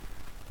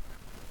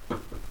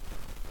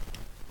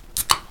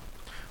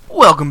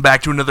Welcome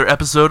back to another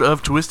episode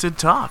of Twisted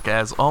Talk.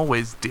 As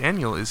always,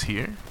 Daniel is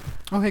here.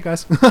 Oh, hey,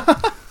 guys.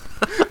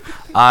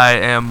 I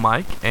am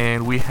Mike,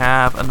 and we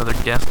have another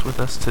guest with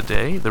us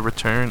today, the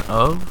return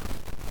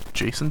of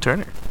Jason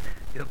Turner.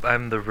 Yep,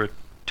 I'm the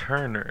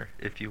returner,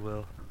 if you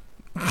will.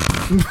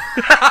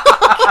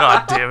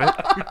 God damn it.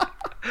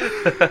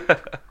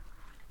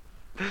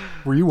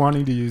 Were you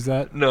wanting to use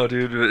that? No,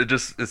 dude, it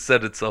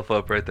set itself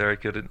up right there. I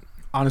couldn't.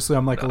 Honestly,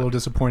 I'm like a little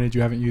disappointed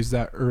you haven't used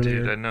that earlier.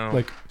 Dude, I know.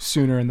 Like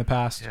sooner in the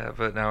past. Yeah,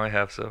 but now I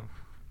have, so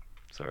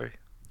sorry.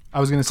 I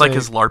was gonna It's say like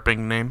his LARPing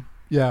name.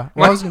 Yeah.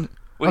 Well, I was gonna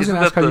isn't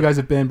ask that how you guys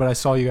have been, but I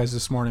saw you guys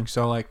this morning,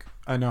 so like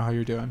I know how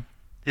you're doing.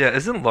 Yeah,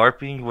 isn't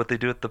LARPing what they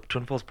do at the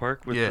Twin Falls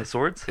Park with Yeah. the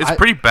swords? It's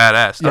pretty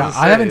badass. Yeah, was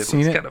I haven't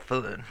saying, seen it. Kind of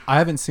fun. I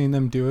haven't seen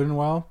them do it in a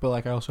while, but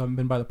like I also haven't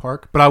been by the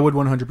park. But I would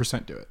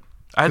 100% do it.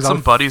 I had 'Cause I some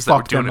would buddies that were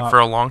fuck doing them it up. for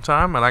a long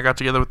time, and I got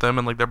together with them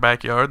in like their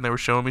backyard, and they were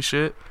showing me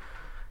shit.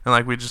 And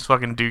like we just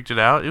fucking duked it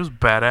out. It was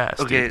badass.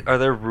 Okay, dude. are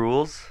there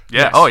rules?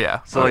 Yeah. Yes. Oh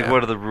yeah. So Oh, like, yeah.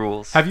 what are the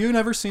rules? Have you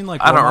never seen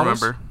like I Role don't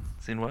Models? remember.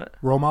 Seen what?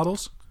 Role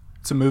Models?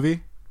 It's a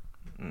movie.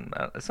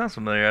 It sounds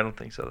familiar. I don't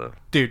think so though.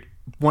 Dude,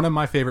 one of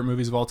my favorite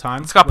movies of all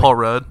time. It's got Like, Paul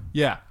Rudd.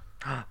 Yeah.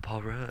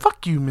 Paul Rudd.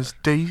 Fuck you, Miss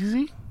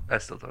Daisy. I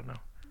still don't know.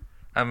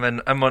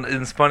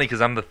 It's funny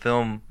because I'm the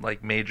film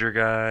like major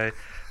guy,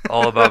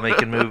 all about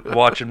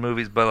watching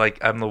movies, but like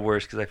I'm the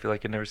worst because I feel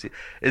like I never see.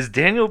 Is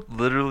Daniel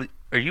literally?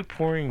 Are you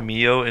pouring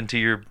Mio into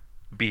your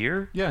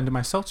beer? Yeah, into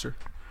my seltzer.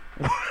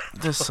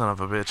 This son of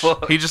a bitch.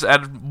 Fuck. He just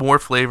added more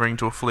flavoring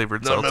to a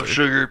flavored Not enough seltzer.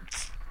 sugar.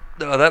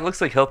 No, that looks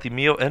like healthy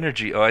Mio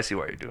Energy. Oh, I see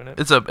why you're doing it.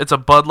 It's a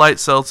Bud Light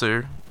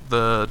seltzer,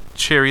 the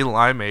cherry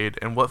limeade,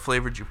 and what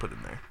flavor did you put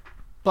in there?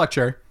 Black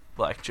cherry.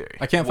 Black cherry.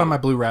 I can't find my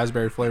blue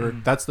raspberry flavor.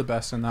 That's the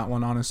best in that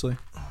one, honestly.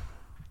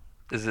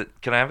 Is it?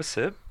 Can I have a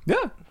sip?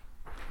 Yeah.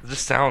 It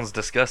just sounds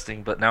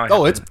disgusting, but now I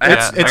Oh, have it's to- I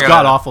gotta-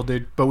 god awful,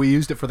 dude. But we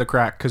used it for the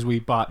crack because we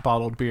bought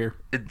bottled beer.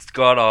 it's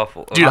god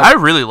awful. Dude, I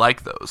really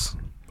like those.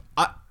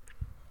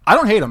 I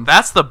don't hate them.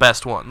 That's the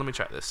best one. Let me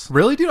try this.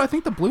 Really, dude? I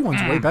think the blue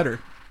one's way better.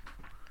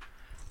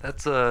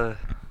 That's a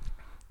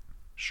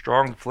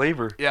strong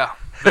flavor. Yeah,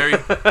 very,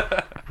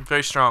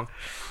 very strong.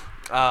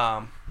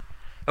 Oh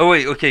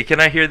wait, okay. Can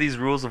I hear these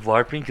rules of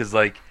LARPing? Because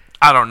like.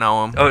 I don't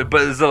know them. Oh,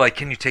 but is it like,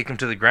 can you take him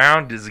to the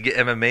ground? Does it get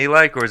MMA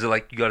like, or is it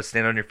like you got to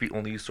stand on your feet,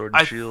 only use sword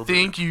and I shield?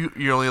 think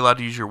you're only allowed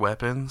to use your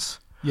weapons,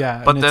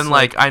 Yeah. but and then it's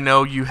like I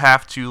know you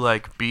have to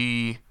like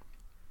be,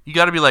 you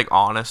got to be like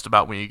honest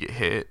about when you get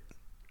hit.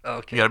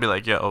 Okay. You got to be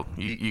like, yo,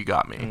 you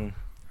got me. Mm,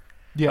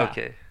 yeah.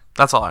 Okay.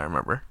 That's all I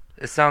remember.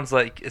 It sounds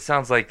like like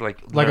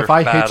Nerf if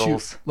I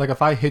battles.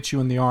 hit you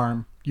in the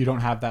arm, you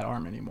don't have that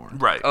arm anymore.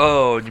 Right.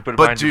 Oh, and you put it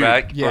But behind your dude,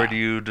 back, yeah. or do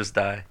you just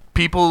die?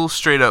 People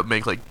straight up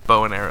make like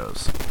bow and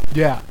arrows,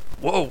 Yeah.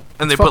 Whoa.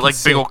 and they It's put fucking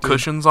like big old sick, dude.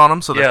 cushions on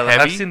them, so Yeah, they're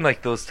heavy. I've seen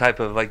like those type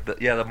of like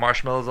the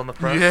marshmallows on the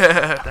front.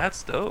 Yeah.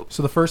 That's dope.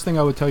 So the first thing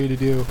I would tell you to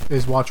do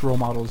is watch Role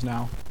Models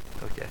now,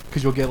 Okay.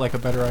 because you'll get like a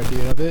better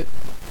idea of it.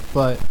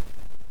 But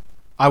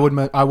I would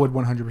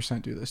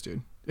 100% do this,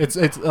 dude. It's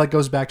like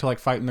goes back to like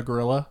fighting the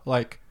gorilla.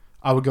 Like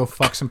I would go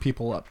fuck some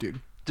people up, dude.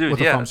 Dude,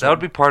 with a yeah, foam that sword. would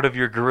be part of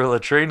your guerrilla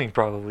training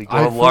probably. Go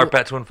I LARP feel-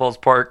 at Twin Falls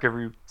Park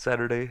every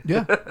Saturday.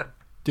 Yeah.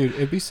 Dude,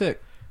 it'd be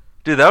sick.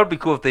 Dude, that would be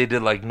cool if they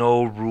did like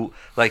no rule,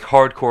 like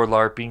hardcore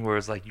LARPing, where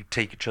it's like you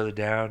take each other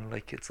down,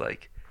 like it's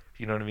like,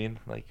 you know what I mean?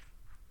 Like,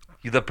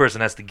 the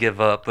person has to give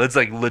up. It's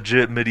like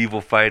legit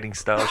medieval fighting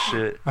style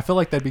shit. I feel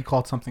like that'd be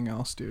called something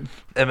else, dude.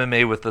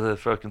 MMA with the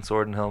fucking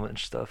sword and helmet and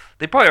stuff.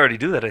 They probably already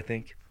do that, I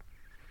think.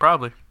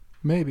 Probably.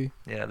 Maybe.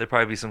 Yeah, there'd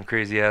probably be some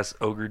crazy ass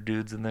ogre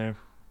dudes in there.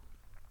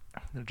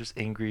 They're just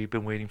angry,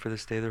 been waiting for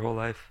this day their whole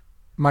life.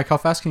 Mike, how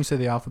fast can you say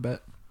the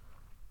alphabet?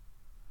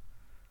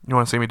 You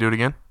want to see me do it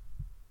again?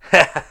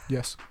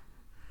 Yes.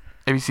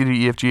 A B C D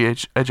E F G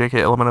H I J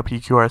K L M N O P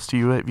Q R S T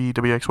U V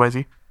W X Y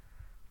Z.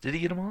 Did he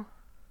get them all?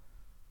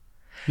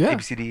 Yeah. A,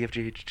 B, C, D, E, F,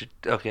 G, H,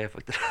 okay, I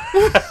fucked it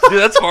up. Dude,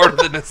 that's harder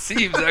than it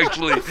seems,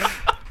 actually.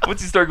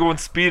 Once you start going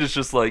speed, it's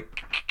just like...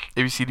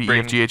 A B C D E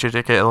Brain- F G H I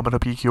J K L M N O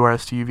P Q R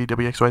S T U V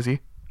W X Y Z.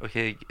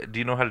 Okay, do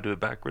you know how to do it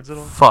backwards at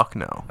all? Fuck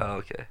no. Oh,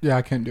 okay. Yeah,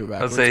 I can't do it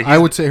backwards. say I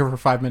would say for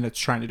 5 minutes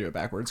trying to do it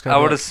backwards. I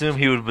would assume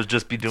he would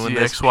just be doing Z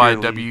this X Y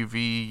purely- W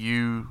V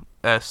U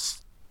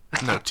S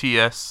no T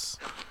S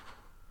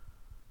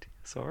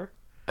Sorry?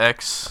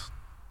 X.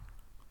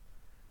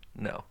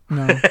 No.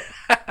 No.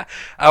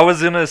 I was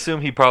going to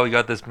assume he probably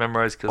got this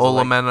memorized because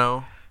like,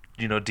 Olameno.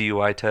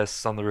 DUI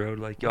tests on the road.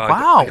 Like, yo,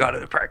 Wow. I got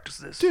to practice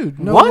this. Dude,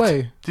 no What?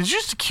 way. Did you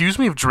just accuse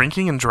me of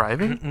drinking and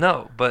driving?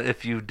 No, but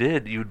if you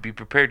did, you would be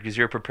prepared because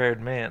you're a prepared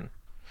man.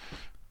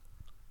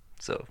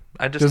 So,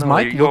 I just Does know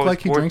Mike that look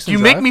like he drinks and You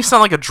make drive? me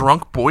sound like a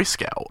drunk Boy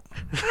Scout.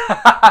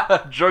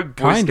 drug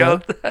Boy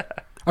Kinda. Scout.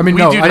 I mean,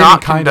 We no, do I not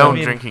didn't kind condone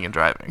of. drinking and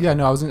driving. Yeah,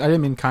 no, I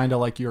didn't mean kind of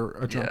like you're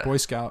a drunk Yeah. Boy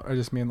Scout. I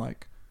just mean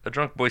like. A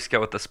drunk Boy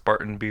Scout with a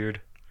Spartan beard.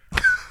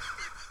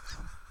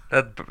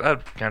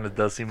 That kind of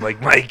does seem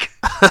like Mike.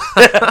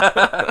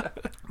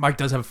 Mike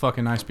does have a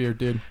fucking nice beard,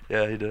 dude.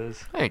 Yeah, he does.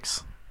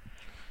 Thanks.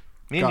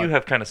 Me and God. you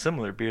have kind of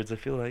similar beards, I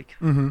feel like.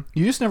 Mm-hmm.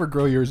 You just never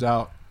grow yours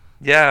out.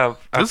 Yeah,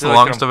 I This is feel the like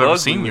longest I'm I've ever ugly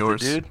seen with it,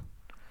 yours. dude.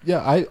 Yeah,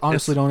 I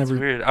honestly don't It's ever.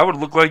 weird. I would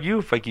look like you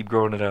if I keep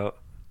growing it out.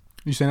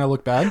 You saying I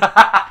look bad?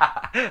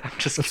 I'm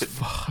just That's kidding.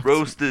 fucked.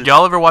 Roasted.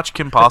 Y'all ever watch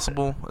Kim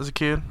Possible as a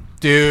kid?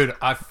 Dude,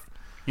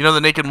 You know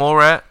the naked mole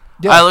rat?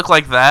 Yeah. I look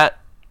like that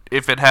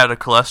if it had a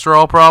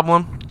cholesterol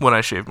problem when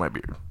I shaved my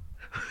beard.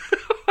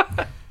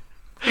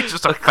 He's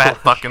just a fat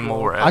fucking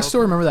mole rat. I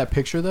still remember that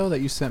picture though that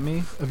you sent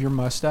me of your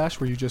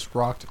mustache where you just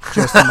rocked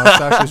just the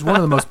mustache. It was one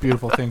of the most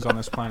beautiful things on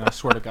this planet. I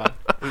swear to God.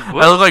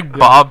 I look like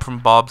Bob from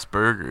Bob's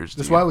Burgers.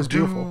 That's dude. why it was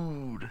beautiful.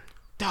 Dude.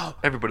 Duh.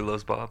 Everybody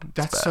loves Bob.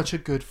 That's bad. such a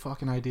good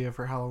fucking idea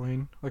for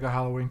Halloween, like a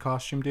Halloween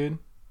costume, dude.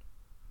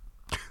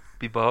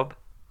 Be Bob.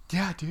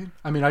 Yeah, dude.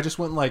 I mean, I just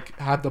wouldn't like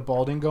have the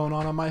balding going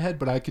on my head,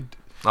 but I could.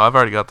 Oh, I've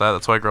already got that.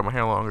 That's why I grow my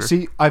hair longer.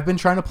 See, I've been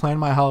trying to plan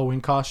my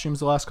Halloween costumes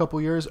the last couple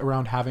years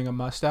around having a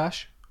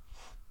mustache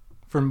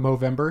for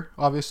Movember,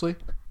 obviously.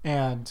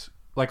 And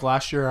like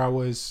last year, I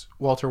was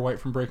Walter White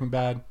from Breaking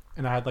Bad,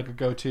 and I had like a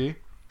goatee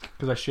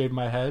because I shaved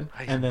my head.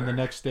 And then the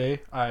next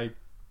day, I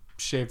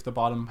shaved the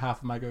bottom half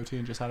of my goatee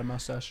and just had a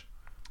mustache.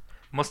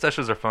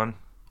 Mustaches are fun.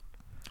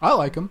 I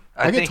like them.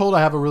 I get think- told I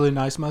have a really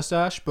nice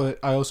mustache, but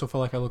I also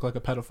feel like I look like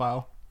a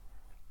pedophile.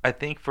 I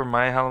think for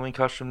my Halloween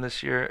costume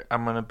this year,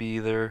 I'm gonna be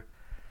either,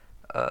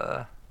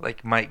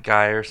 like Mike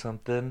Guy or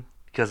something,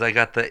 because I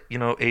got the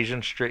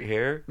Asian straight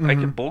hair. I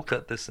can bowl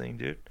cut this thing,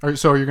 dude.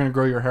 So are you gonna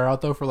grow your hair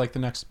out though for like the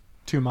next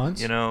 2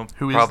 months?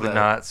 Who is Probably that?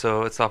 not.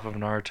 So it's off of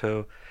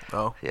Naruto.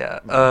 Oh, Yeah.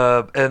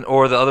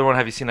 Or the other one.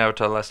 Have you seen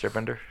Avatar: The Last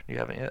Airbender? You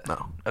haven't yet.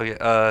 no. Okay.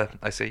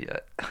 I say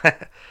yet.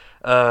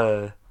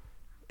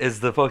 Is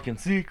the fucking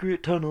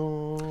secret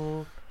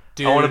tunnel.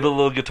 Dude, I want to build a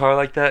little guitar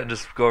like that and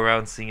just go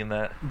around singing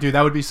that. dude,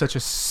 that would be such a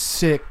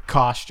sick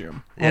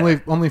costume. Yeah.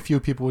 Only a few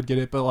people would get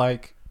it, but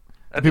like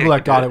I the think people I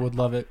that could got do it would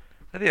love it.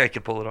 I think I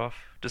could pull it off.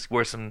 Just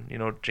wear some,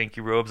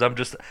 janky robes.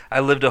 I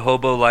lived a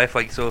hobo life.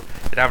 Like, so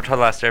in Avatar: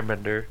 The Last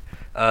Airbender,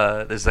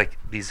 there's like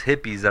these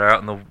hippies that are out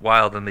in the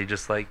wild and they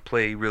just like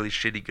play really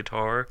shitty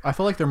guitar. I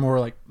feel like they're more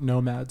like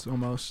nomads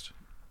almost.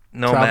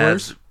 Nomads.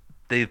 Travelers?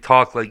 They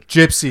talk like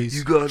Gypsies.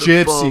 you gotta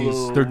gypsies.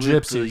 follow They're with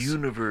gypsies. the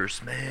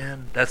universe,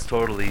 man. That's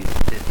totally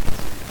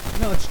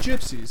hippies. No, it's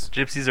gypsies.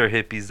 Gypsies are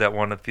hippies that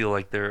want to feel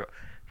like they're,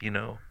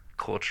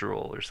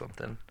 cultural or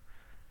something.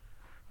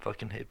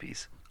 Fucking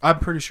hippies. I'm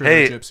pretty sure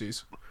Hey. they're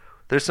gypsies.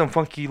 There's some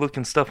funky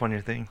looking stuff on your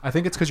thing. I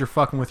think it's because you're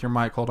fucking with your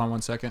mic. Hold on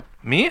 1 second.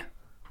 Me?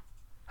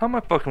 How am I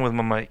fucking with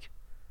my mic?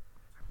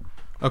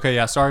 Okay,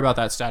 yeah, sorry about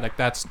that static.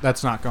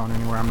 That's not going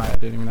anywhere. I'm not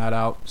editing that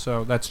out.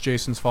 So that's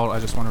Jason's fault. I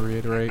just want to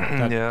reiterate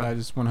that Yeah. that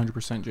is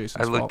 100% Jason's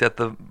I fault.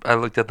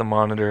 looked at the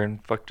monitor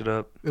and fucked it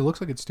up. It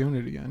looks like it's doing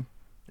it again.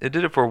 It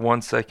did it for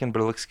 1 second,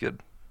 but it looks good.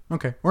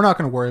 Okay, we're not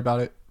going to worry about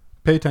it.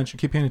 Pay attention.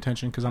 Keep paying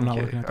attention because I'm not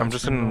Okay, looking at that. I'm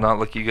just screen gonna at all. not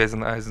look you guys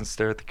in the eyes and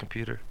stare at the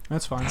computer.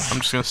 That's fine. I'm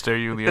just gonna stare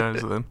you in the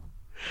eyes then.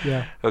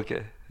 Yeah.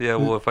 Okay. Yeah.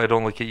 Well, if I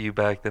don't look at you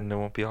back, then it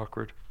won't be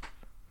awkward.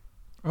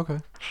 Okay.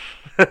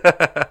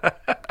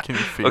 Can you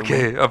feel me?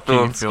 Okay. I'm Can you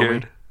feeling feel me?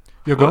 scared.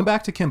 Yo, going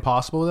back to Kim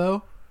Possible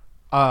though,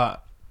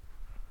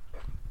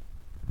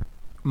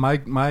 my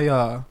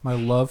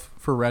love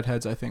for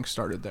redheads I think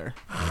started there.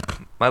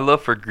 My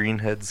love for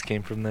greenheads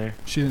came from there.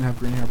 She didn't have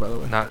green hair by the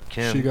way. Not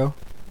Kim. Shigo.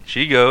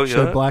 Shigo. She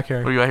had Yeah. black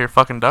hair. What are you out here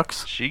fucking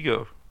ducks?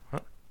 Shigo. Huh?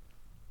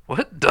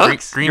 What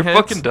ducks? Green You're heads?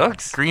 fucking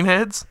ducks.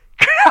 Greenheads?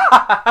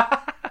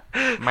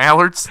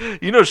 Mallards?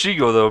 You know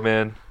Shigo though,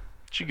 man.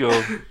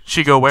 Shigo.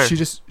 She go where? She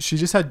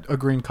just had a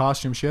green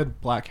costume. She had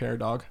black hair,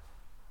 dog.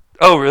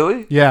 Oh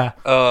really? Yeah.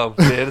 Oh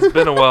man, it's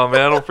been a while,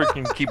 man. I don't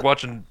freaking keep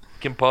watching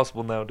Kim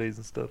Possible nowadays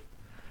and stuff.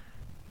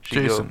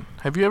 Shigo. Jason,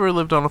 have you ever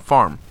lived on a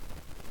farm?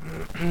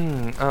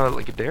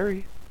 Like a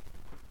dairy?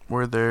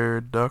 Were there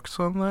ducks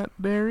on that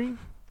dairy?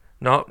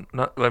 No,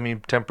 not. I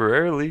mean,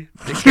 temporarily.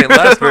 They can't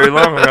last very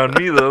long around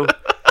me, though.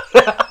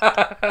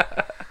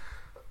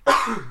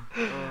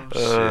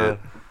 Shit.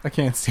 I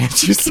can't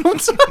stand you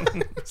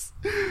sometimes.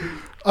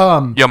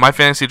 Yeah, my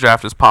fantasy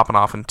draft is popping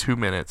off in 2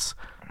 minutes.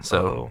 So,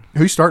 So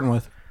Who you starting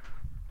with?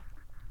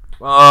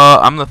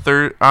 I'm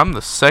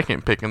the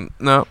second pick in.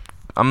 No,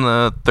 I'm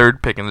the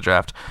third pick in the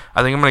draft.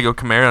 I think I'm gonna go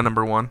Kamara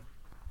number 1.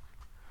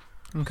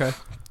 Okay.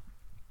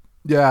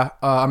 Yeah,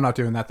 I'm not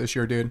doing that this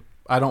year, dude.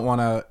 I don't want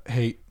to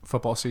hate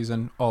football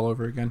season all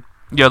over again.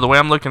 Yeah, the way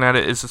I'm looking at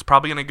it is it's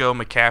probably gonna go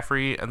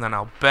McCaffrey, and then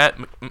I'll bet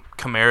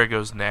Kamara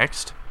goes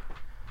next.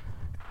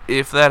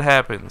 If that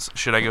happens,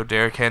 should I go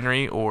Derrick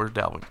Henry or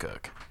Dalvin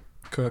Cook?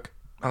 Cook.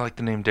 I like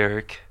the name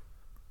Derek.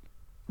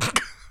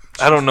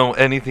 I don't know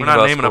anything We're not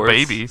about naming a sports,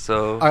 baby.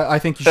 So I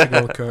think you should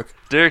go with Cook.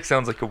 Derek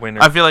sounds like a winner.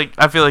 I feel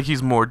like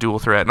he's more dual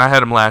threat, and I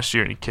had him last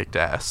year and he kicked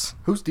ass.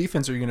 Whose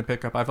defense are you going to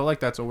pick up? I feel like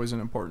that's always an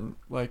important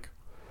aspect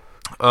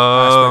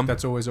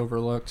that's always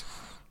overlooked.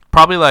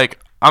 Probably like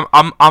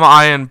I'm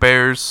eyeing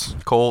Bears,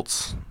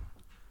 Colts,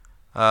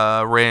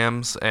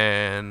 Rams,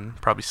 and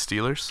probably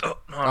Steelers. oh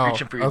no, I'm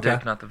reaching for your okay.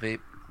 dick, not the vape.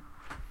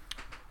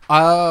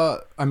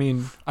 I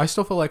mean, I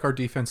still feel like our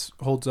defense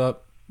holds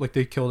up. Like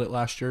they killed it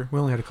last year. We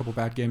only had a couple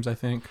bad games, I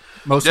think.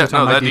 Most Yeah, of the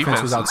time, no, my that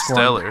defense was defense is outscoring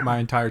stellar. my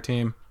entire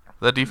team.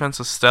 That defense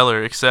is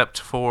stellar, except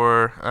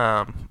for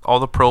all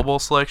the Pro Bowl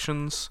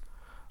selections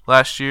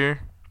last year.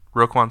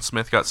 Roquan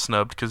Smith got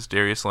snubbed because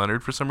Darius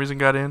Leonard for some reason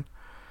got in.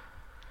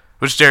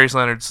 Which Darius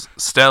Leonard's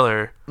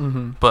stellar,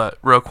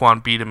 but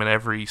Roquan beat him in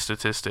every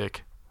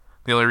statistic.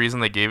 The only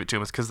reason they gave it to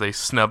him is because they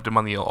snubbed him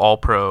on the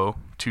All-Pro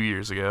 2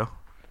 years ago.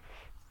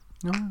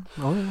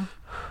 Oh yeah.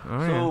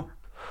 Oh, So,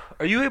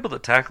 are you able to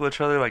tackle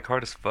each other like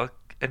hard as fuck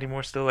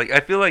anymore still? Like,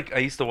 I feel like I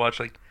used to watch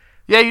like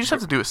yeah, you just have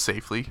to do it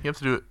safely. You have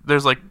to do it.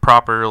 There's like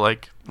proper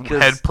like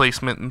 'Cause- head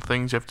placement and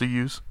things you have to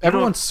use.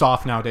 Everyone's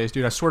soft nowadays,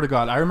 dude. I swear to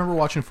God. I remember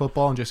watching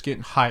football and just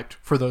getting hyped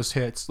for those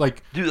hits.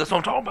 Like, dude, that's what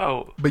I'm talking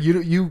about. but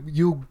you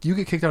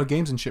get kicked out of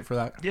games and shit for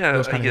that. Yeah,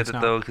 those I kinda get hits it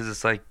now. though, because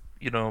it's like,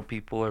 you know,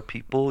 people are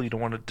people. You don't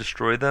want to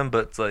destroy them,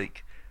 but it's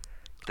like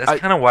that's I-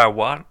 kind of why I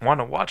want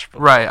to watch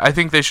football. Right. I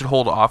think they should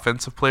hold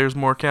offensive players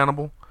more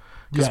accountable.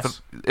 'Cause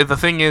Yes. if the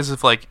thing is,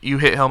 if like you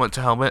hit helmet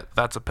to helmet,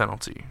 that's a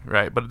penalty,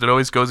 right? But it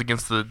always goes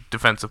against the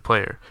defensive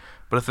player.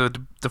 But if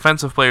the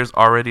defensive player is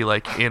already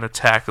like in a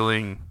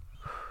tackling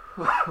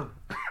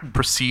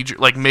procedure,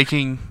 like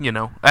making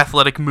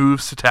athletic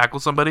moves to tackle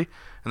somebody,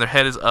 and their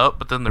head is up,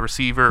 but then the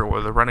receiver or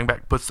the running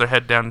back puts their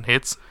head down and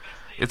hits,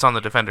 it's on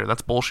the defender.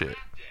 That's bullshit.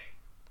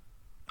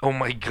 Oh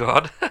my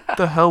god, What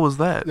the hell was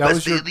that? That best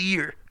was day your of the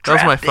year. That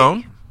was my Draft day.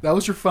 phone. that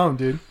was your phone,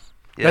 dude.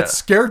 Yeah. That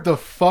scared the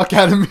fuck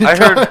out of me, I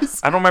heard.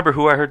 guys. I don't remember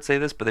who I heard say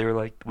this, but they were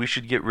like, "We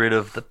should get rid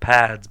of the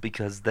pads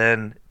because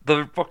then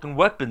the fucking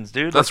weapons,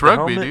 dude." That's like the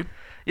rugby, helmet. dude.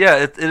 Yeah,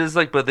 it is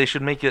like, but they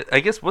should make it. I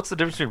guess what's the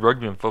difference between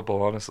rugby and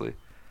football, honestly?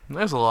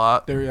 There's a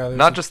lot. There's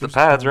Not just the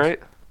pads, right?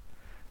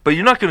 But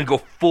you're not gonna go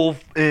full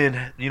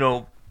in,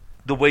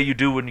 the way you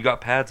do when you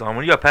got pads on.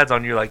 When you got pads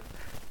on, you're like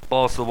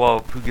balls to the wall.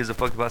 Who gives a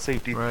fuck about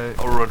safety? Right.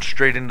 I'll run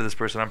straight into this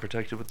person. I'm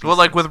protected with. These Well,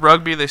 like things. with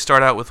rugby, they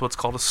start out with what's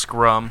called a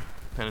scrum,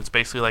 and it's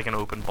basically like an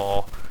open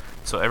ball.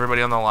 So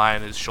everybody on the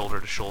line is shoulder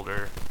to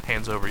shoulder,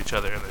 hands over each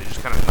other, and they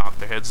just kind of knock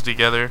their heads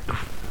together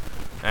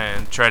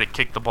and try to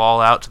kick the ball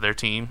out to their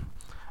team.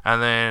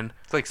 And then,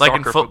 It's like in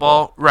soccer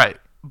football, right?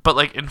 But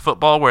like in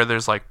football, where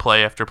there's like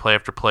play after play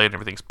after play and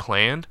everything's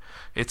planned,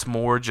 it's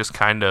more just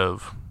kind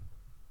of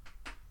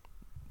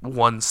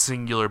one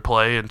singular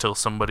play until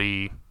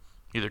somebody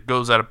either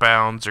goes out of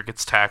bounds or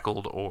gets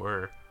tackled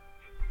or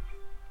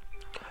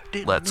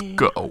let's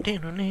go.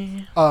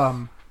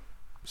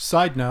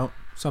 Side note,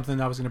 something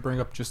I was going to bring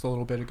up just a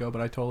little bit ago,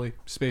 but I totally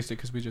spaced it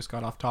because we just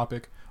got off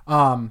topic.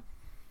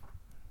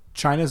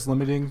 China's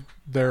limiting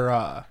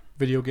their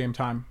video game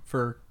time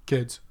for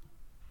kids.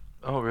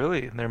 Oh,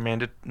 really? And they're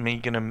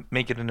making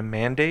it a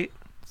mandate.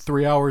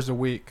 3 hours a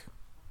week.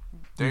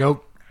 Damn.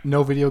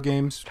 No video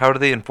games. How do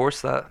they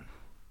enforce that?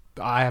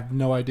 I have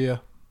no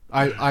idea.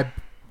 I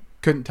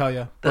couldn't tell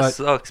you. That But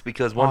sucks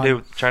because one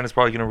day China's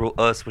probably gonna rule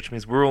us, which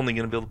means we're only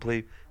gonna be able to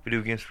play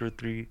video games for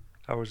 3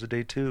 hours a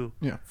day too.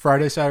 yeah,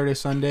 Friday, Saturday,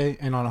 Sunday,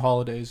 and on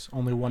holidays,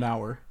 only 1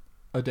 hour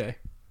a day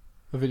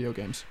of video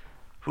games.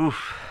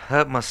 Oof,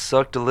 that must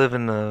suck to live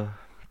in a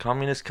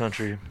communist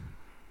country.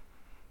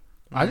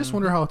 I just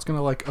wonder how it's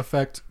gonna like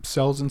affect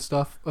sales and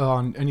stuff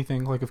on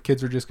anything. Like if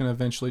kids are just gonna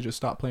eventually just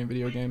stop playing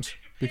video games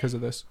because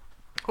of this.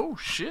 Oh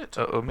shit!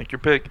 Uh-oh, make your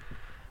pick.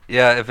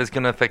 Yeah, if it's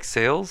gonna affect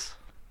sales.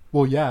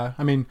 Well, yeah.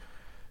 I mean,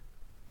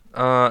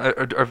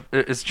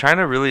 Is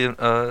China really?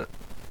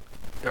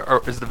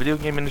 Is the video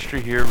game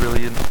industry here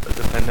really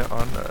dependent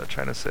on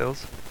China's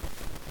sales?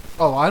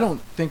 I don't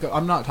think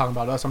I'm not talking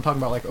about us. I'm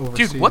talking about like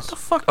overseas. Dude, what the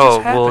fuck Oh,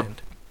 just well,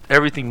 happened?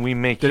 Everything we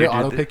make Did here. it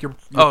auto Did, pick your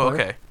Oh,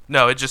 player? okay.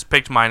 No, it just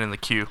picked mine in the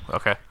queue.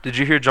 Okay. did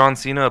you hear John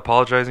Cena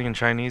apologizing in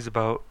Chinese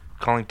about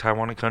calling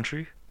Taiwan a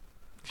country?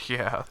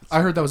 Yeah. that's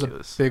I heard that was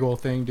ridiculous. a big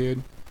old thing,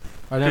 dude.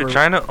 I never. Dude,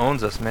 China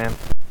owns us, man.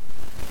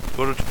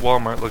 Go to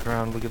Walmart, look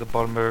around, look at the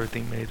bottom of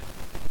everything made.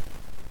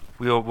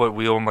 We own what?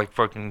 We own like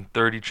fucking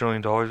 $30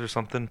 trillion or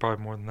something.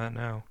 Probably more than that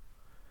now.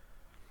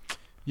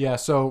 Yeah.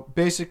 So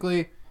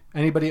basically,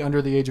 anybody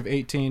under the age of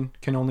 18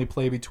 can only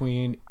play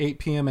between 8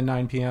 p.m. and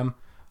 9 p.m.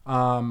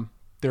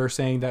 They're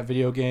saying that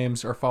video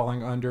games are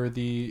falling under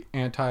the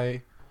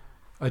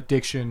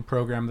anti-addiction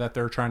program that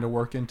they're trying to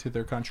work into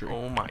their country.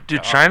 Oh my Dude,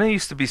 god. China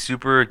used to be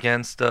super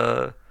against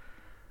like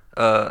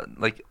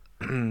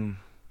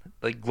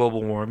like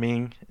global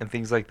warming and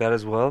things like that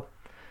as well.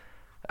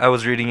 I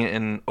was reading it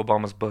in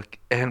Obama's book,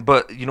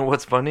 but you know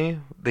what's funny?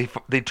 They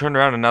turned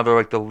around and now they're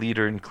like the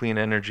leader in clean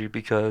energy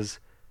because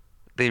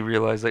they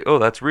realize like, oh,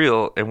 that's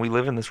real, and we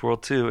live in this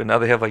world too. And now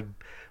they have like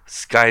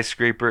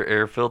skyscraper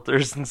air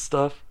filters and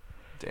stuff.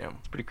 Damn.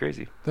 It's pretty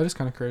crazy. That is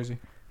kind of crazy.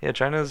 Yeah,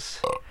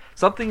 China's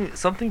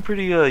something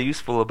pretty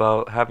useful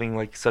about having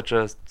like such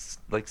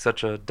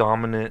a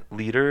dominant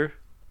leader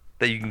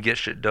that you can get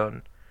shit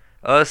done.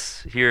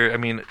 Us here, I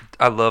mean,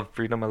 I love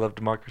freedom, I love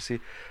democracy,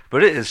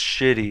 but it is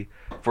shitty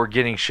for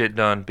getting shit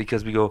done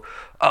because we go,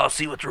 oh,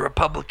 see what the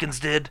Republicans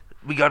did.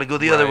 We got to go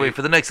the other way Right.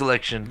 for the next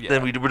election. Yeah.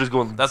 Then we're just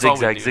going That's all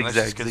zigzag, we do. That's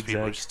zigzag, just 'cause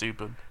people are zigzag.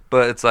 stupid.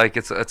 But it's like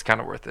it's kind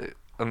of worth it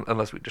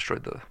unless we destroy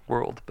the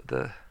world.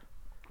 But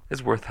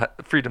it's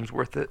freedom's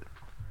worth it.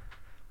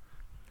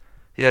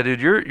 Yeah,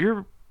 dude,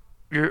 you're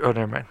oh,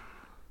 never mind.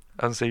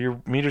 I was gonna say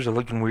your meters are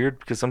looking weird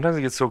because sometimes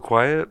it gets so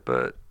quiet,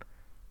 but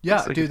Yeah,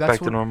 It's like dude, it's that's back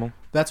to what normal.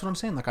 that's what I'm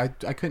saying. Like I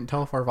couldn't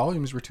tell if our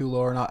volumes were too low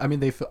or not. I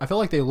mean, I feel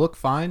like they look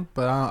fine,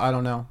 but I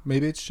don't know.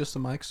 Maybe it's just the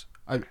mics.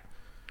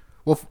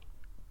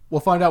 We'll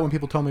find out when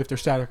people tell me if they're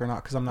static or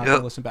not, because I'm not Yep.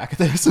 gonna listen back at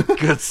this.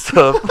 Good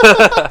stuff.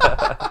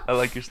 I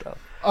like your style.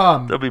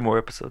 There'll be more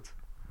episodes.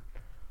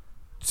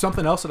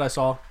 Something else that I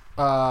saw,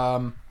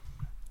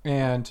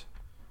 and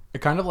it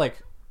kind of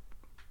like,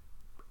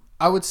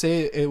 I would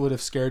say it would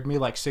have scared me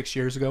like 6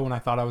 years ago when I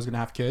thought I was gonna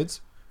have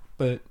kids,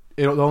 but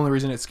the only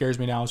reason it scares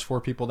me now is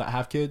for people that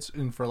have kids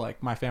and for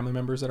like my family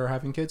members that are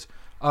having kids.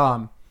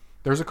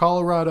 There's a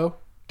Colorado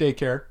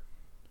daycare.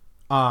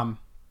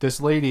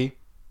 This lady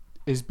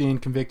is being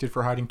convicted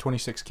for hiding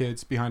 26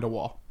 kids behind a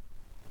wall.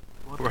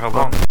 For how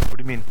long? What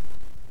do you mean?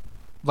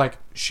 Like,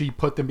 she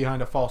put them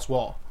behind a false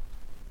wall.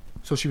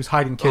 So she was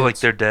hiding kids. Oh, like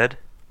they're dead?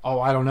 Oh,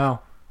 I don't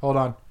know. Hold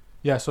on.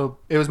 Yeah, so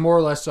it was more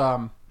or less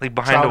Like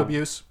behind child a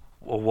abuse.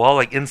 A wall,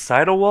 like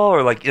inside a wall,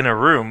 or like in a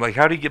room? Like,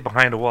 how do you get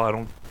behind a wall? I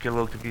don't get a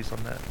little confused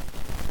on that.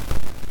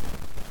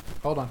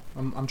 Hold on.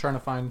 I'm trying to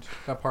find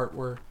that part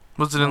where...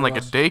 Was it in like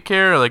a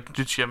daycare? Or like,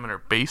 did she have them in her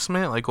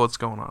basement? Like, what's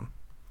going on?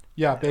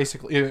 Yeah,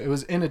 basically. It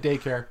was in a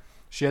daycare.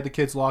 She had the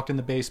kids locked in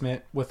the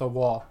basement with a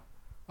wall.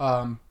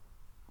 Aren't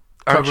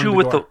covering you the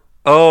with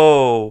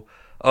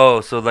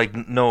door. so like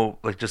no,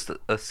 like just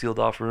a sealed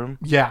off room?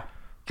 Yeah.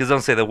 Because I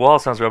don't say the wall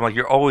sounds right. I'm like,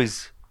 you're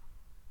always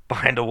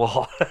behind a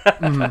wall.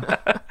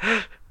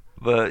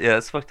 But yeah,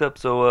 it's fucked up.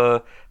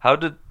 So how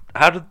did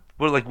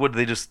what did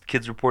they just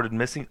kids reported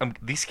missing?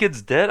 These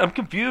kids dead? I'm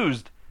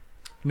confused.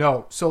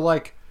 No. So,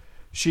 like,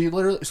 she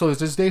literally... So,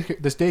 there's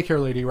this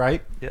daycare lady,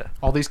 right? Yeah.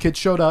 All these kids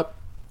showed up,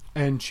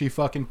 and she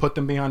fucking put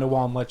them behind a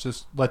wall and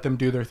let them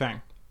do their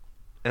thing.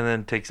 And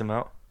then takes them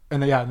out.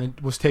 And then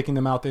was taking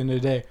them out at the end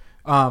of the day.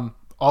 All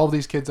of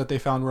these kids that they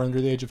found were under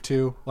the age of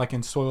 2, like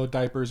in soiled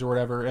diapers or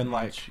whatever, and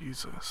like...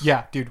 Jesus.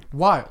 Yeah, dude,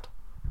 wild.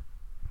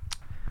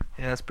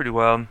 Yeah, that's pretty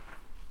wild.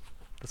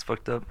 That's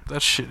fucked up.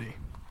 That's shitty.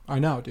 I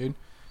know, dude.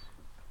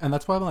 And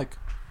that's why I'm like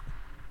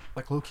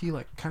low key,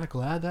 like kind of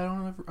glad that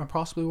I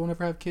possibly won't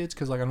ever have kids,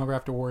 because like I'll never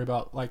have to worry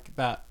about like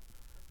that,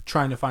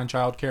 trying to find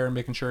childcare and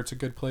making sure it's a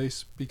good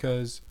place,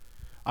 because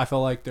I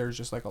feel like there's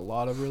just like a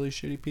lot of really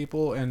shitty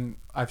people, and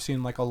I've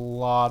seen like a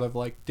lot of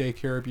like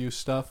daycare abuse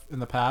stuff in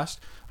the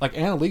past. Like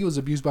Anna Lee was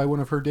abused by one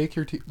of her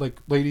daycare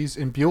ladies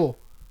in Buell.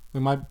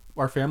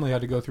 Our family had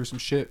to go through some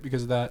shit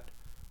because of that.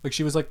 Like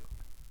she was like,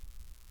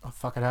 oh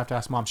fuck, I'd have to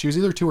ask mom. She was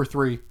either 2 or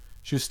 3.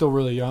 She was still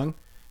really young,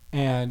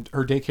 and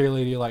her daycare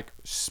lady like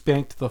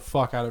spanked the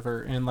fuck out of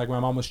her. And like my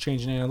mom was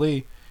changing Anna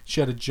Lee, she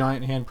had a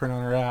giant handprint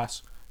on her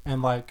ass.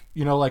 And like,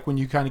 you know, like when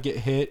you kind of get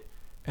hit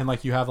and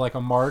like you have like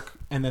a mark,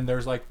 and then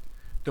there's like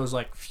those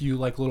like few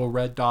like little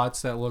red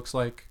dots that looks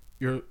like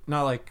you're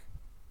not like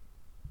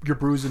you're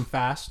bruising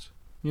fast.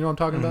 You know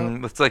what I'm talking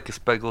about? It's like a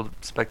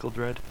speckled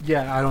red.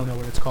 Yeah, I don't know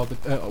what it's called,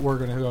 but we're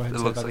gonna go ahead and It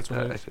say looks that like that's what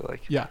that. it I is. feel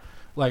like. Yeah,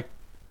 like,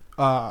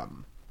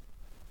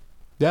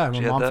 yeah. When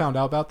She had mom that? found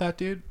out about that,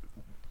 dude.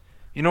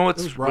 You know It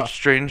was rough. what's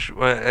strange?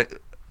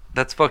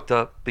 That's fucked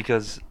up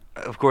because,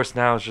 of course,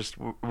 now it's just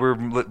we're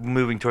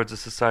moving towards a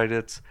society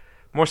that's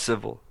more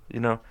civil, you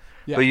know.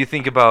 Yeah. But you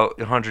think about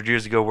 100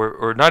 years ago,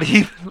 or not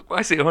even.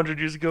 I say 100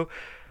 years ago,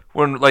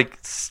 when like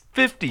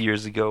 50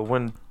 years ago,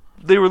 when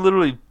they were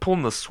literally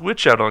pulling the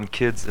switch out on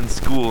kids in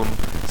school and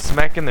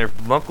smacking their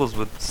knuckles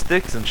with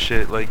sticks and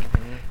shit. Like,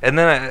 and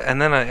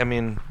then I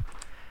mean,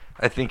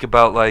 I think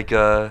about like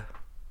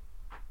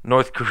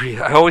North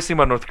Korea. I always think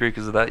about North Korea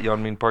because of that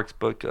Yeonmin Park's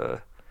book.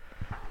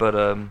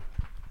 But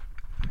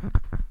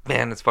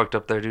man, it's fucked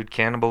up there, dude.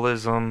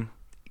 Cannibalism.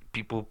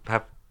 People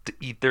have to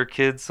eat their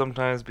kids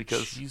sometimes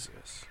because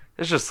Jesus.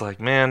 it's just like,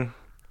 man,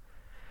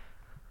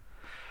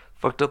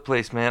 fucked up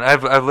place, man.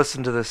 I've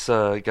listened to this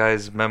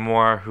guy's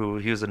memoir.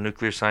 He was a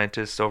nuclear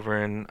scientist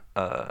over in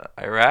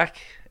Iraq,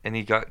 and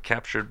he got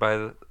captured by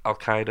the Al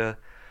Qaeda.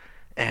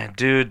 And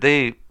dude,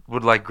 they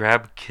would like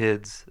grab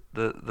kids.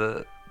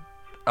 The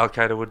Al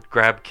Qaeda would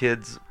grab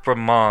kids from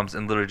moms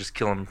and literally just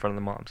kill them in front of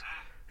the moms.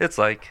 It's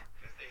like,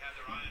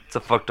 it's a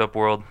fucked up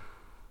world.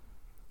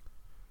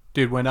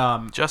 Dude, when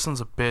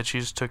Justin's a bitch. He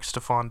just took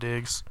Stephon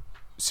Diggs.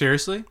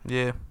 seriously,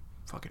 Yeah.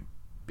 fucking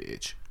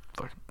bitch.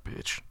 Fucking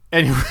bitch.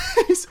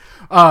 Anyways,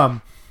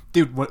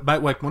 dude,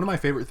 like one of my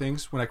favorite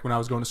things when I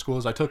was going to school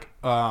is I took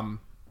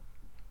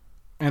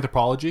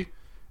anthropology,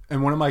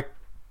 and one of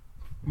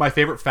my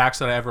favorite facts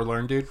that I ever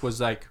learned, dude,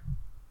 was like,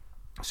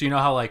 so you know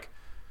how like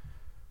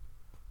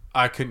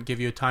I couldn't give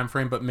you a time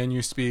frame, but men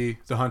used to be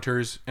the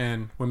hunters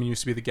and women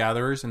used to be the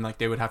gatherers, and like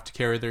they would have to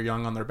carry their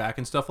young on their back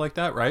and stuff like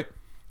that, right?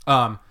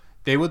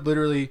 They would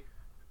literally,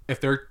 if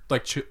their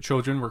like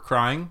children were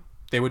crying,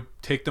 they would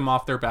take them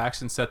off their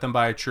backs and set them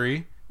by a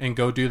tree and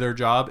go do their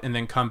job, and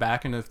then come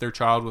back, and if their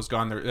child was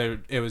gone,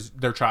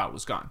 their child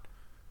was gone.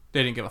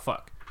 They didn't give a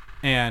fuck.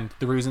 And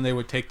the reason they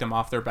would take them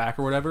off their back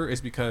or whatever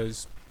is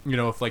because, you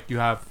know, if like you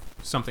have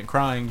something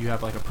crying, you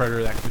have like a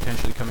predator that could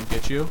potentially come and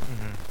get you,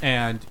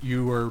 and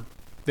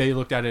they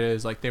looked at it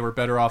as like they were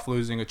better off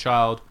losing a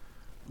child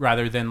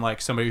rather than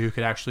like somebody who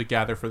could actually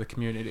gather for the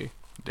community.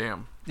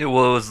 Damn. Yeah,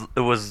 well,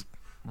 it was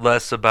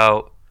less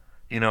about,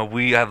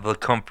 we have the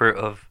comfort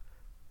of,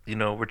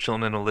 we're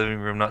chilling in a living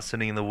room, not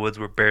sitting in the woods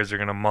where bears are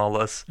gonna maul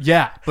us.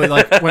 Yeah, but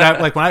when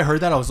I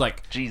heard that, I was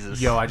like,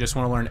 Jesus. Yo, I just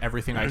want to learn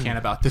everything I can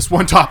about this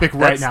one topic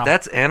right now.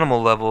 That's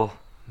animal level.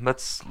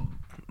 That's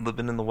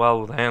living in the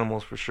wild with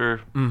animals for sure.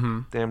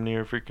 Mm-hmm. Damn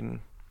near freaking.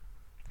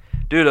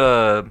 Dude,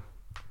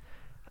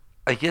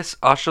 I guess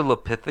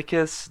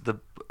Australopithecus, the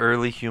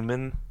early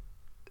human,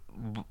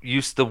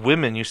 the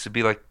women used to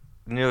be like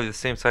nearly the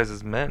same size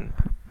as men.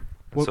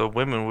 So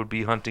women would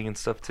be hunting and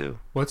stuff too.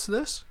 What's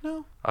this?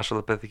 No.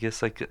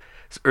 Australopithecus, like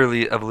it's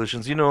early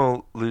evolutions.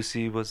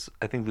 Lucy was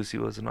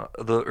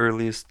the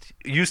earliest,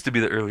 used to be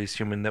the earliest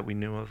human that we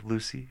knew of.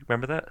 Lucy,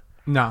 remember that?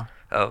 No.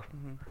 Oh,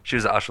 she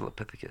was an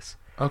Australopithecus.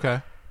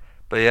 Okay.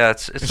 But yeah,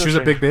 it's she was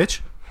a big bitch?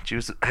 She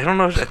was, I don't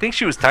know, I think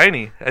she was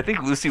tiny. I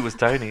think Lucy was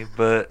tiny,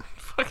 but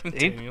Fucking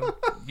Daniel.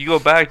 you go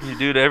back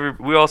and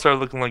we all started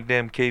looking like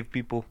damn cave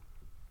people.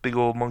 Big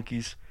old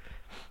monkeys.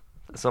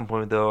 At some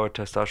point, though, our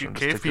testosterone just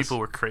Cave took people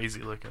us. were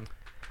crazy looking.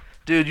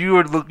 Dude,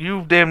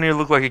 you damn near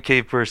look like a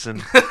cave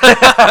person.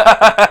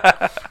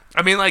 I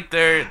mean, like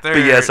their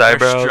Big ass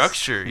eyebrows.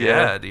 structure.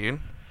 Yeah. Yeah, dude.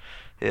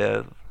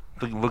 Yeah,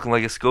 looking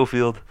like a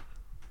Schofield.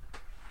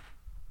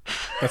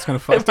 That's kind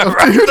of fucked Am I up.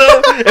 right,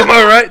 though? Am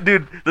I right,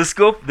 dude?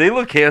 They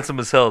look handsome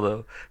as hell,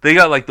 though. They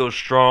got like those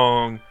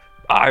strong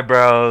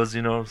eyebrows.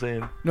 You know what I'm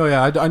saying? No,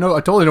 yeah, I know. I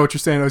totally know what you're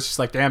saying. I was just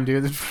like, damn,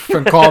 dude,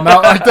 couldn't call him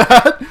out like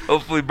that.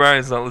 Hopefully,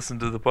 Brian's not listening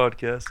to the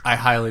podcast. I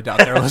highly doubt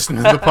they're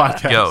listening to the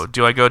podcast. Yo,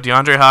 do I go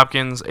DeAndre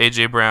Hopkins,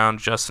 AJ Brown,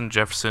 Justin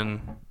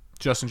Jefferson?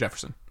 Justin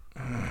Jefferson.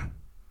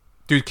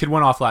 Dude, kid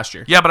went off last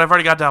year. Yeah, but I've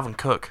already got Dalvin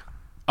Cook.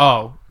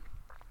 Oh.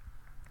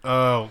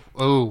 I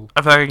feel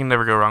like I can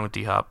never go wrong with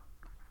D-Hop.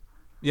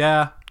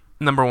 Yeah.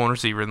 Number 1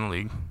 receiver in the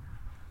league.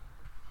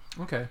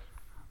 Okay.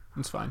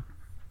 That's fine.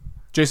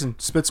 Jason,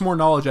 spit some more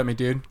knowledge at me,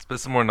 dude. Spit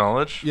some more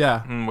knowledge.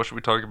 Yeah. What should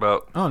we talk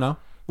about? I don't know.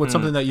 What's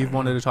something that you've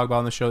wanted to talk about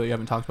on the show that you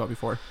haven't talked about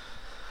before?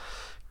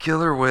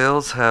 Killer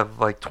whales have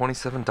like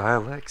 27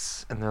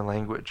 dialects in their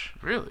language.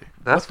 Really?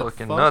 That's What the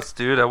fucking fuck? nuts,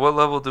 dude. At what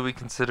level do we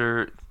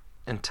consider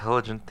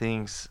intelligent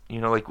things?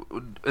 Like,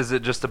 is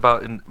it just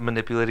about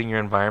manipulating your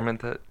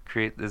environment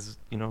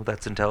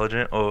that's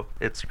intelligent? Or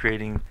it's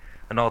creating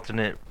an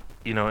alternate,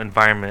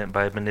 environment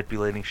by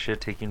manipulating shit,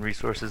 taking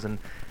resources and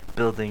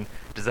building.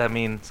 Does that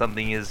mean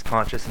something is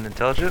conscious and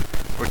intelligent?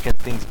 Or can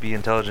things be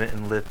intelligent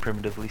and live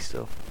primitively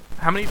still?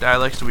 How many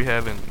dialects do we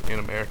have in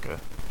America?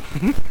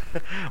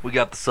 We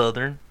got the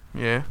Southern.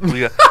 Yeah.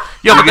 We got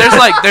Yo, but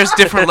there's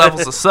different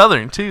levels of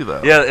Southern too,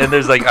 though. yeah, and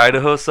there's like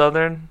Idaho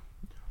Southern.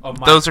 Oh,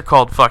 Those are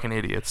called fucking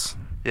idiots.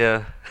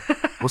 Yeah.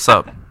 What's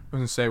up? I was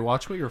going to say,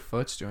 watch what your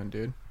foot's doing,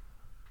 dude.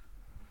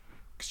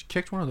 Because you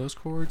kicked one of those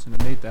chords and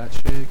it made that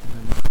shake.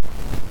 And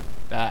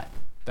then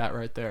that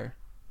right there.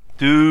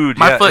 Dude,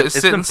 My yeah, foot is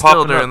it's sitting been still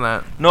popping during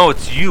up. that. No,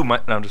 it's you. No,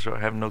 I'm just. I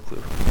have no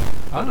clue.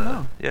 I don't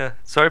know. Yeah,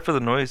 sorry for the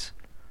noise.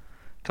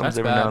 Comes That's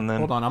every bad. now and then.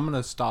 Hold on, I'm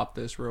going to stop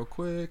this real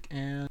quick.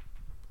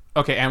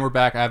 Okay, and we're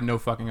back. I have no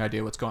fucking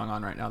idea what's going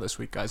on right now this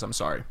week, guys. I'm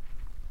sorry.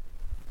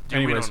 Dude,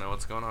 we Anyways. don't know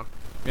what's going on.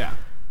 Yeah.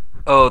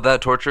 Oh,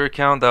 that torture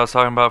account that I was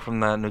talking about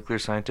from that nuclear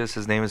scientist.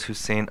 His name is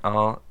Hussein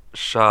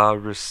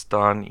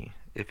al-Shahristani.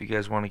 If you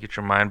guys want to get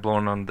your mind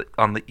blown on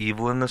the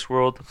evil in this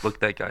world, look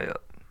that guy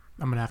up.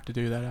 I'm going to have to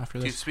do that after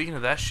Dude, this. speaking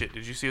of that shit,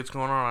 did you see what's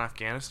going on in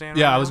Afghanistan?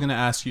 Yeah, right I was now? going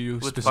to ask you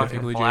With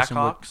specifically, fucking Jason.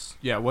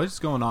 Blackhawks? What's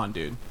going on,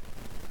 dude?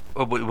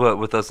 Oh, what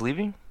with us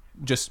leaving?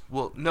 Just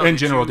Well, no. in did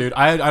general, you- dude.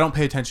 I don't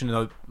pay attention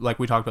to, like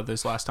we talked about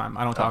this last time.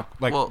 I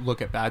don't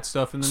look at bad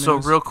stuff in the So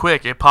news. real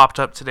quick, it popped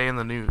up today in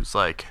the news.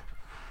 Like,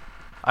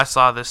 I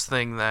saw this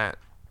thing that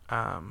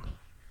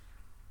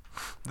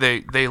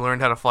they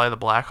learned how to fly the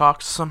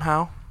Blackhawks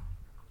somehow,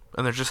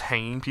 and they're just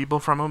hanging people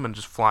from them and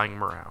just flying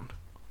them around.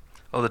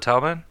 Oh, the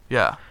Taliban.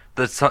 Yeah.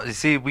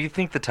 See, we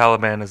think the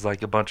Taliban is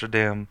like a bunch of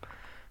damn,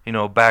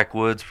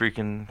 backwoods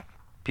freaking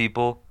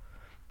people,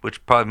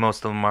 which probably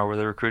most of them are where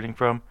they're recruiting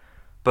from.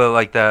 But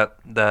like that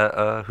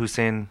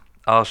Hussein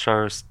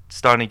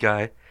al-Shahristani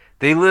guy,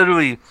 they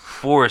literally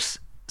force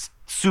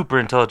super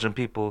intelligent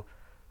people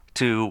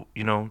to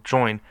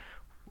join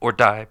or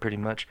die pretty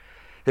much.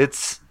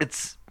 It's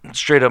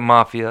straight up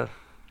mafia.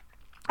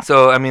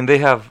 So I mean they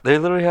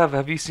literally have.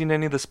 Have you seen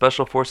any of the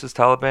Special Forces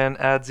Taliban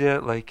ads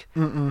yet? Like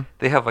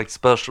they have like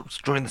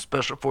join the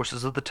Special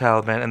Forces of the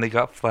Taliban, and they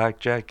got flak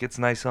jackets,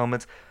 nice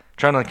helmets,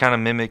 trying to kind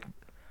of mimic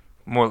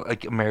more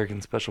like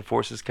American Special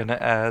Forces kind of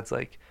ads.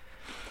 Like,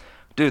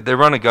 dude, they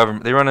run a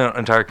government. They run an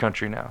entire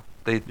country now.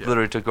 They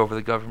literally took over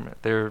the government.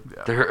 They're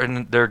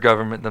in their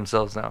government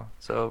themselves now.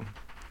 So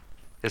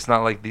it's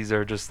not like these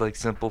are just like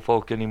simple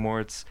folk anymore.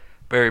 It's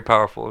very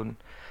powerful, and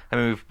I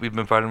mean we've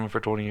been fighting them for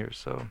 20 years.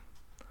 So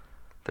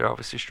they're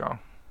obviously strong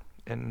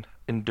and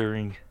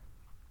enduring.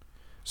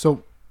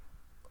 So,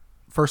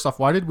 first off,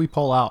 why did we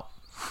pull out?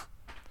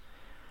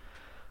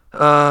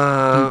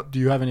 Do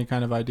you have any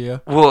kind of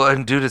idea? Well,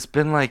 and dude, it's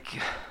been like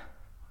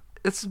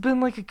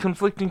a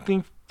conflicting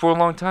thing for a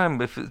long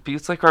time.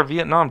 It's like our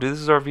Vietnam, dude. This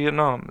is our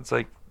Vietnam. It's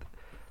like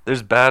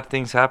there's bad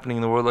things happening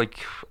in the world. Like,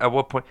 at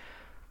what point?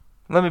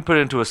 Let me put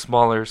it into a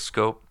smaller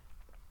scope.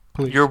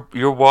 Please.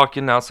 You're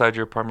walking outside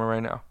your apartment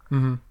right now,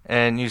 Mm-hmm.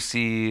 and you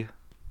see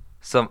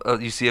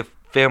you see a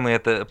family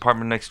at the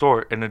apartment next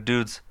door, and a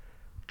dude's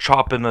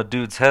chopping a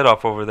dude's head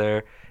off over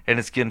there, and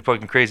it's getting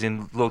fucking crazy,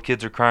 and little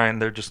kids are crying.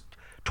 They're just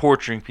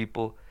torturing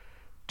people.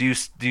 Do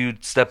you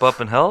step up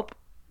and help,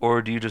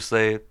 or do you just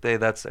say, hey,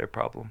 that's their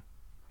problem?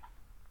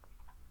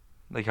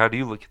 Like, how do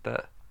you look at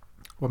that?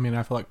 Well, I mean,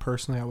 I feel like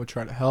personally I would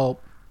try to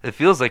help. It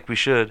feels like we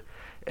should.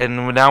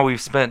 And now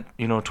we've spent,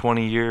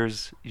 20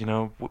 years,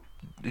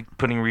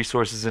 putting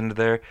resources into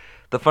there.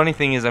 The funny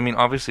thing is, I mean,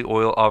 obviously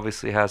oil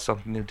obviously has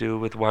something to do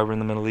with why we're in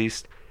the Middle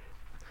East.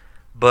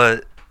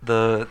 But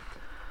the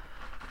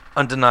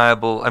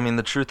undeniable, I mean,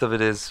 the truth of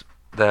it is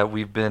that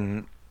we've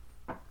been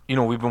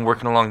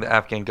working along the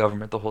Afghan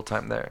government the whole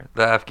time there.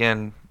 The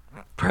Afghan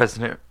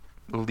president,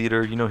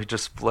 leader, he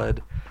just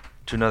fled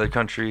to another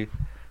country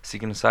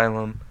seeking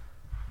asylum.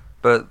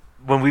 But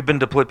when we've been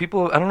deployed,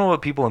 I don't know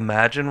what people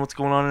imagine what's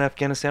going on in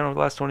Afghanistan over the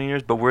last 20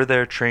 years, but we're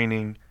there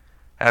training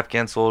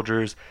Afghan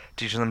soldiers,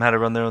 teaching them how to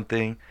run their own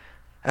thing.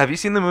 Have you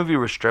seen the movie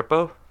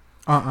Restrepo?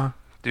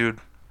 Dude,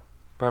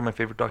 probably my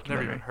favorite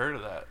documentary. Never even heard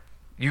of that.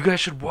 You guys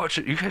should watch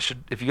it.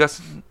 If you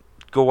guys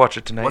go watch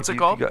it tonight. What's it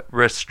called?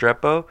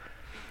 Restrepo.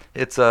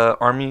 It's a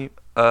army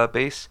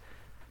base,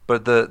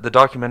 but the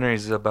documentary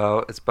is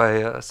it's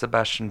by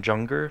Sebastian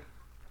Junger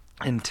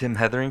and Tim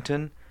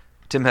Hetherington.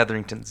 Tim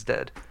Hetherington's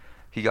dead.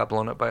 He got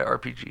blown up by an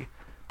RPG.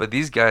 But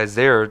these guys,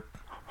 they are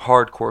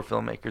hardcore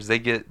filmmakers.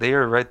 They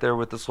are right there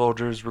with the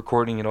soldiers,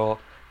 recording it all,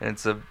 and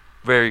it's a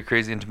very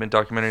crazy, intimate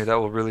documentary that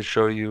will really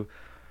show you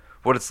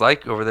what it's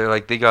like over there.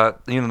 Like, they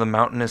got the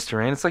mountainous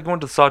terrain. It's like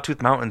going to the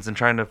Sawtooth Mountains and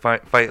trying to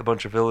fight a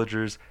bunch of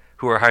villagers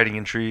who are hiding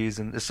in trees,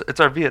 and it's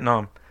our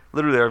Vietnam,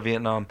 literally our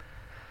Vietnam,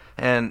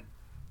 and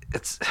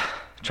it's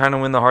trying to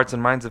win the hearts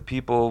and minds of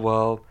people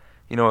while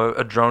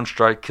a drone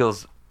strike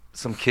kills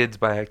some kids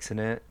by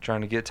accident,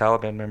 trying to get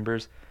Taliban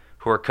members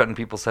who are cutting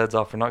people's heads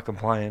off for not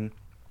complying.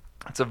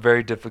 It's a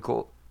very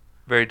difficult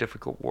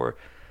war,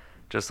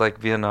 just like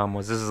Vietnam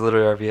was. This is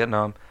literally our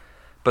Vietnam.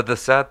 But the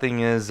sad thing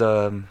is,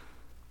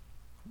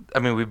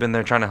 we've been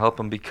there trying to help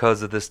them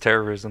because of this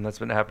terrorism that's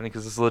been happening,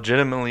 because it's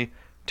legitimately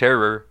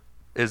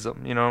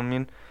terrorism, you know what I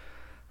mean?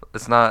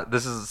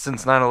 This is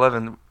since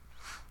 9/11,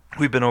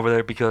 we've been over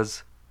there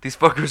because these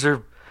fuckers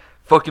are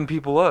fucking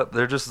people up.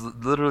 They're just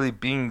literally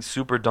being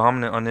super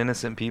dominant on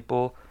innocent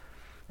people.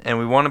 And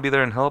we want to be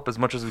there and help as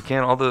much as we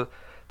can. All the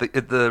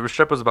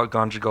Restrepo is about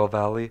Ganjgal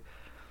Valley,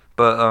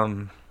 but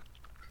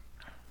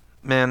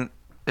man,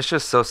 it's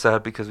just so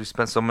sad because we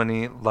spent so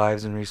many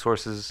lives and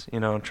resources,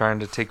 trying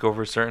to take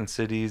over certain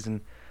cities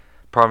and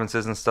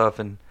provinces and stuff,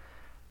 and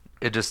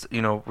it just,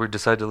 we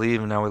decided to leave,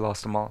 and now we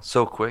lost them all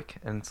so quick.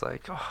 And it's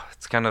like,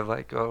 it's kind of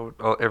like,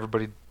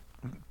 everybody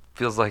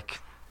feels like,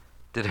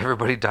 did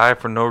everybody die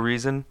for no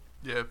reason?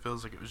 Yeah, it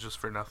feels like it was just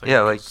for nothing.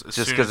 Yeah, like, as just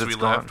soon because as it's we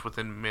gone. left,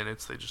 within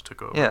minutes they just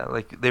took over. Yeah,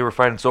 like, they were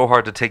fighting so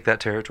hard to take that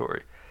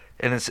territory.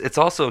 And it's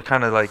also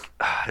kind of like,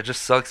 it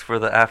just sucks for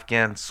the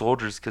Afghan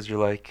soldiers, because you're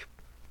like,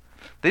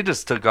 they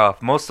just took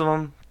off. Most of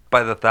them,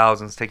 by the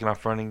thousands, taking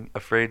off running,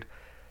 afraid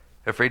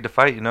to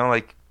fight,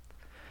 like,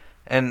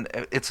 and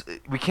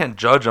we can't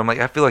judge them. Like,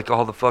 I feel like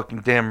all the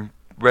fucking damn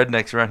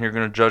rednecks around here are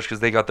going to judge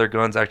because they got their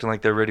guns acting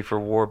like they're ready for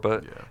war,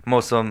 but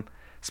most of them,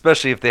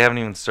 especially if they haven't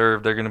even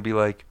served, they're going to be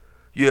like,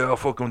 yeah,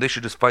 fuck them, they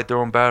should just fight their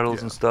own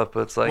battles and stuff. But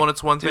it's like, well,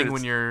 it's one thing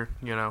when you're,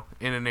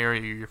 in an area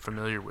you're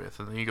familiar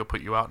with, and then you go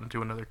put you out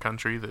into another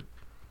country that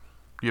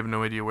you have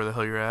no idea where the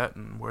hell you're at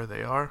and where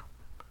they are.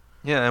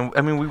 Yeah,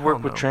 and we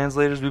work with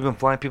translators. We've been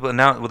flying people, and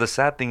now, well, the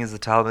sad thing is the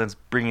Taliban's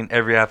bringing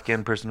every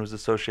Afghan person who's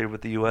associated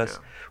with the U.S.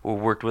 who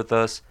worked with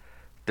us.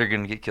 They're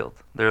gonna get killed.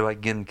 They're like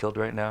getting killed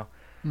right now.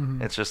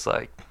 Mm-hmm. It's just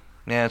like,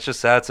 it's just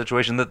a sad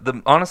situation.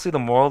 Honestly, the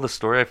moral of the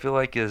story, I feel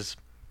like, is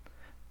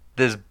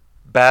this: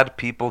 bad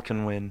people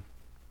can win.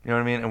 You know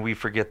what I mean? And we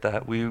forget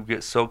that. We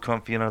get so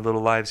comfy in our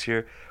little lives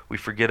here. We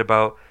forget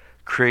about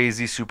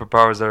crazy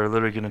superpowers that are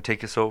literally going to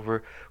take us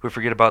over. We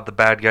forget about the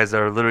bad guys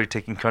that are literally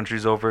taking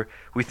countries over.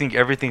 We think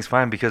everything's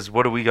fine because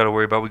what do we got to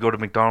worry about? We go to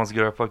McDonald's,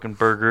 get our fucking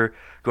burger,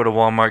 go to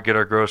Walmart, get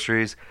our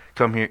groceries,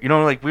 come here.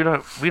 Like, we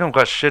don't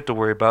got shit to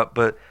worry about,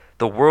 but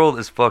the world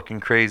is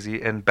fucking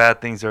crazy and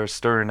bad things are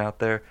stirring out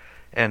there,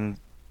 and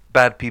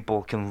bad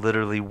people can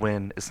literally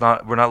win.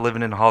 We're not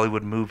living in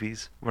Hollywood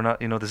movies. We're not,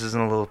 this isn't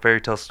a little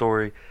fairy tale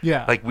story.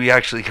 Yeah. Like, we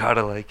actually got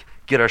to, like,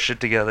 get our shit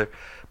together.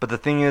 But the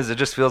thing is, it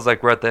just feels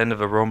like we're at the end of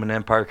a Roman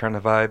Empire kind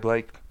of vibe.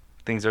 Like,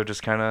 things are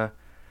just kind of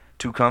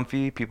too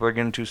comfy. People are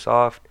getting too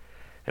soft.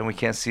 And we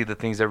can't see the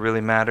things that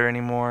really matter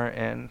anymore.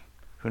 And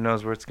who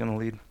knows where it's going to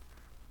lead.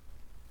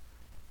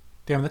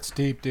 Damn, that's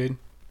deep, dude.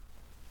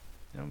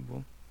 Yeah,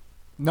 well.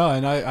 No,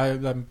 and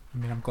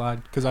I'm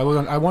glad. Because I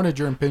wanted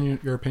your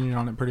opinion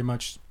on it pretty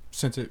much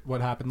since what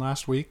happened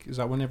last week. Is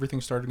that when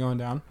everything started going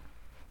down?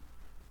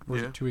 Or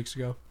was it 2 weeks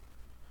ago?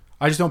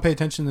 I just don't pay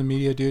attention to the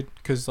media, dude,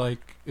 because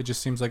like it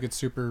just seems like it's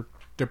super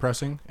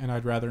depressing, and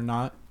I'd rather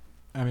not.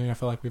 I mean, I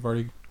feel like we've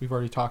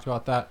already talked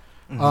about that.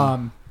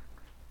 Mm-hmm.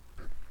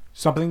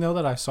 Something though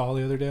that I saw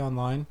the other day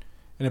online,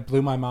 and it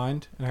blew my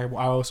mind, and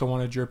I also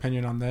wanted your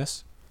opinion on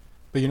this.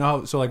 But you know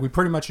how, so like we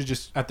pretty much are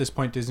just, at this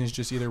point, Disney's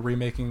just either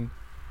remaking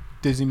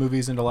Disney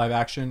movies into live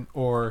action,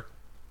 or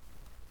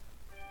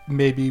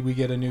maybe we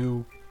get a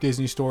new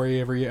Disney story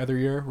every other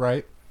year,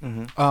 right?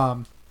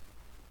 Mm-hmm.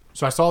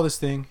 So I saw this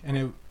thing, and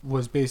it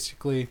was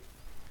basically,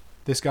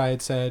 this guy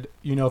had said,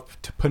 you know,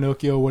 if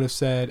Pinocchio would have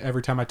said,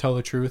 every time I tell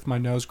the truth, my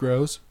nose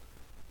grows,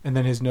 and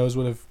then his nose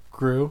would have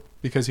grew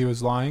because he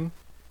was lying,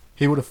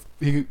 he would have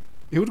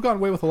gotten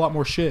away with a lot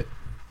more shit.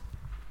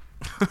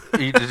 Were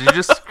you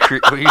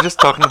just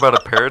talking about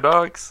a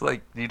paradox?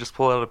 Like, you just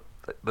pull out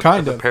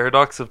the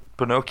paradox of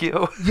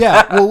Pinocchio?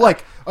 Yeah, well,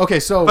 like, okay,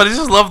 so... But I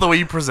just love the way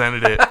you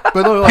presented it. But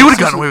like, He would have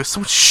gotten away with so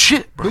much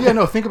shit, bro. But yeah,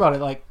 no, think about it,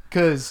 like,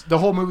 because the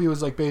whole movie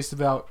was, like, based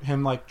about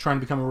him, like, trying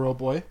to become a real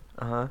boy.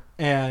 Uh-huh.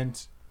 And,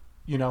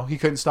 you know, he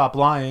couldn't stop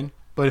lying.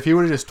 But if he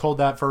would have just told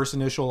that first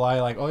initial lie,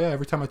 like, oh yeah,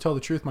 every time I tell the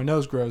truth, my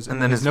nose grows.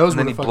 And then his nose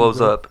would have blows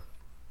grown. up.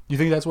 You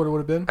think that's what it would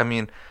have been? I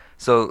mean,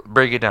 so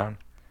break it down.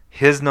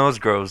 His nose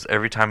grows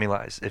every time he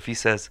lies. If he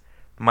says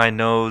my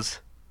nose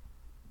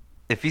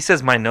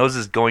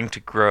is going to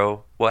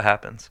grow, what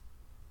happens?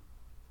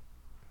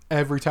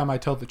 Every time I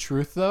tell the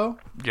truth, though?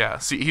 Yeah,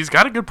 see, he's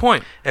got a good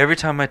point. Every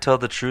time I tell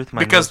the truth,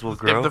 my Because nose will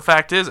grow. the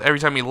fact is, every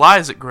time he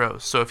lies, it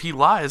grows. So if he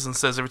lies and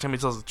says every time he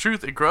tells the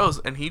truth, it grows,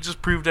 and he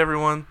just proved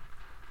everyone...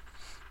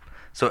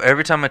 So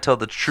every time I tell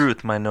the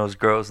truth, my nose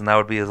grows, and that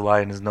would be his lie,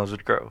 and his nose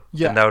would grow.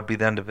 Yeah. And that would be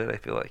the end of it, I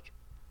feel like.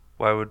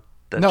 Why would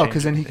that No, change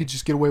because then he anything? could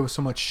just get away with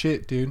so much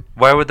shit, dude.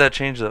 Why would that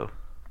change, though?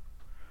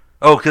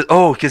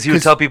 Because he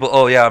would tell people,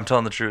 oh, yeah, I'm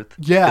telling the truth.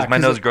 Yeah. Because my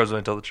nose grows when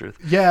I tell the truth.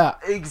 Yeah.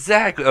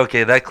 Exactly.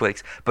 Okay, that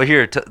clicks. But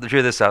hear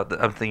this out.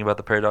 I'm thinking about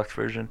the paradox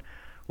version.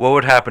 What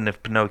would happen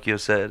if Pinocchio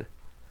said,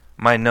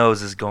 my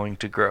nose is going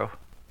to grow?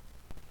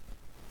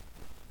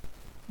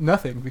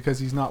 Nothing, because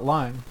he's not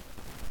lying.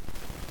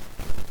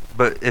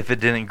 But if it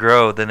didn't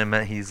grow, then it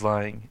meant he's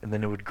lying, and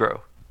then it would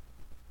grow.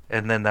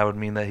 And then that would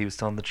mean that he was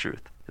telling the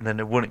truth. And then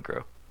it wouldn't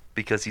grow,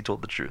 because he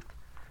told the truth.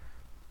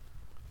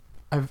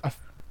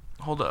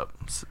 Hold up.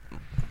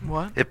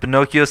 What? If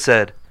Pinocchio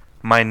said,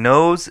 my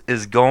nose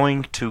is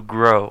going to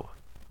grow.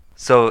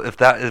 So if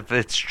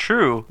it's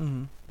true,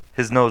 Mm-hmm.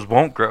 his nose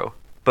won't grow.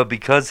 But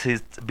because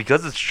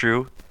it's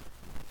true,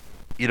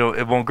 you know,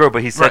 it won't grow.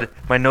 But he said,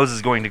 Right. my nose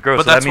is going to grow.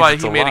 But so that's that means why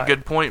it's he a made lie. a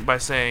good point by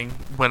saying,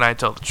 when I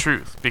tell the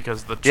truth.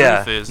 Because the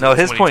Yeah. truth is No,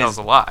 that's his when point he tells is-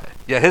 a lie.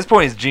 Yeah, his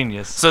point is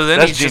genius. So then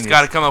That's he's genius. just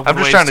got to come up with I'm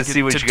just ways trying to to,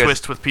 see what to you guys...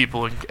 twist with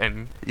people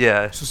and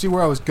Yeah. So see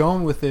where I was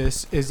going with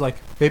this is, like,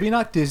 maybe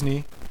not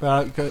Disney,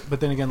 but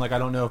then again, like, I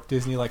don't know if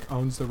Disney, like,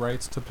 owns the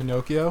rights to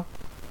Pinocchio.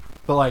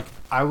 But, like,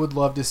 I would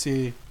love to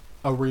see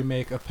a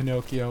remake of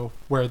Pinocchio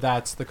where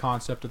that's the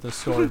concept of the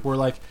story. Where,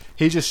 like,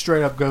 he just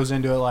straight up goes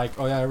into it like,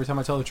 oh yeah, every time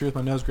I tell the truth,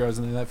 my nose grows.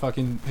 And then that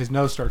fucking, his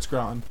nose starts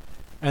growing.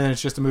 And then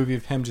it's just a movie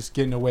of him just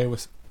getting away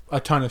with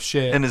a ton of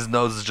shit. And his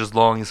nose is just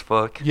long as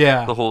fuck.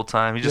 Yeah. The whole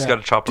time. You just Yeah.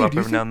 got to chop it Dude, off do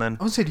you every now and think-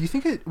 then. I would say, do you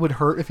think it would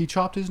hurt if he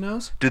chopped his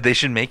nose? Dude, they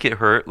should make it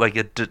hurt like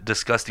a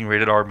disgusting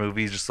rated R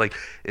movie. Just like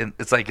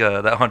it's like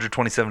that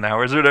 127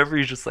 hours or whatever.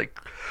 He's just like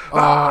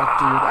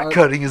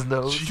cutting his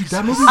nose. Dude,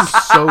 that movie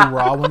was so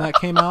raw when that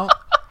came out.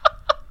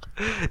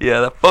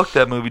 Yeah, fuck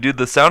that movie, dude.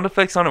 The sound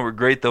effects on it were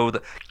great though.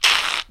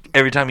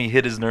 Every time he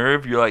hit his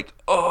nerve, you're like,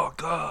 oh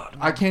god.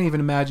 I can't even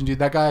imagine, dude.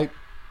 That guy,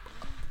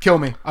 kill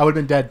me. I would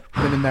have been dead.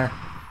 Been in there.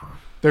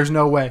 There's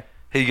no way.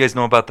 Hey, you guys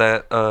know about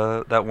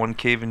that one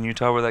cave in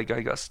Utah where that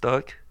guy got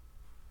stuck?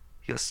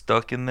 He got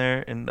stuck in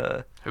there, and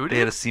Who they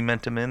had did? to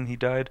cement him in. He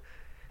died.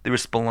 They were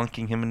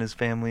spelunking him and his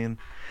family, and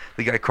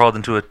the guy crawled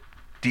into a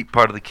deep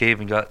part of the cave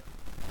and got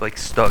like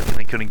stuck, and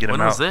they couldn't get him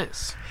when out. was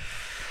this?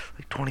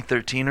 Like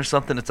 2013 or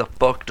something. It's a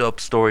fucked up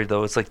story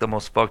though. It's like the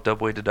most fucked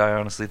up way to die,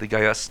 honestly. The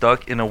guy got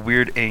stuck in a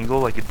weird angle,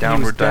 like a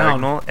downward down.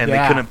 diagonal, and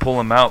Yeah. they couldn't pull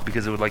him out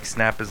because it would like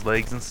snap his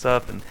legs and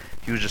stuff, and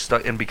he was just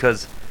stuck. And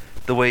because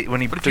the way when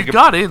he But if took you a-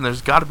 got in,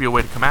 there's got to be a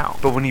way to come out.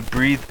 but when he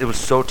breathed, it was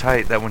so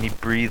tight that when he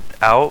breathed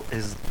out,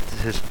 his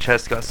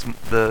chest got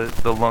the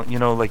lung, you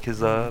know, like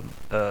his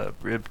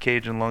rib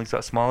cage and lungs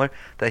got smaller.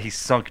 That he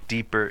sunk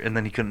deeper, and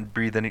then he couldn't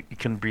breathe, and he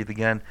couldn't breathe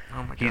again.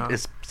 Oh my He god.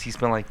 he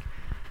spent like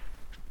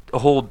a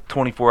whole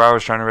 24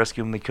 hours trying to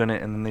rescue him. They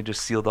couldn't, and then they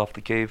just sealed off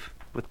the cave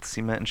with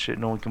cement and shit.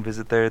 No one can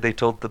visit there. They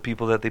told the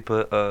people that they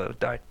put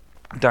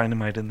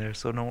dynamite in there,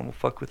 so no one will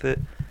fuck with it.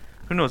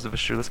 Who knows if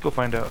it's true? Let's go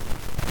find out.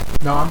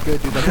 No, I'm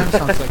good, dude. That kind of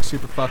sounds like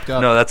super fucked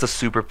up. No, that's a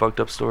super fucked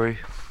up story.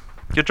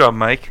 Good job,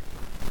 Mike.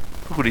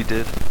 Look what he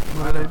did.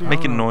 What did I do?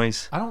 Making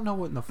noise. I don't know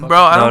what in the fuck.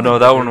 Bro, I No, don't no, think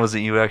that they one did.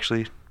 wasn't you,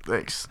 actually.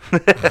 Thanks.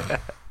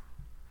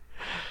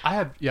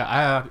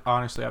 I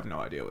honestly have no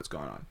idea what's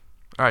going on.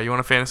 All right, you want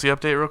a fantasy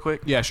update real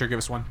quick? Yeah, sure. Give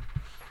us one.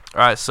 All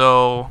right,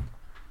 so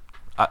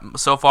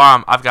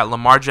far I've got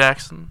Lamar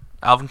Jackson,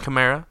 Alvin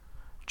Kamara,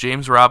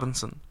 James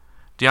Robinson,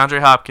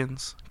 DeAndre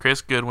Hopkins,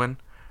 Chris Goodwin,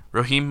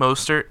 Raheem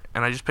Mostert,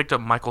 and I just picked up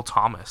Michael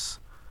Thomas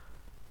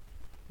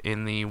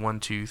in the 1,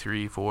 2,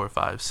 3, 4,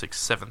 5,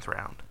 6, 7th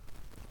round.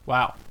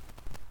 Wow.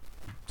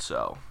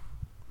 So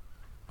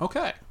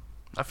Okay.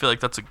 I feel like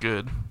that's a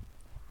good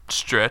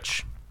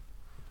stretch.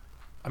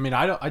 I mean,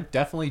 I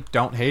definitely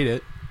don't hate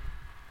it.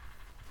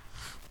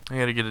 I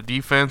got to get a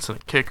defense and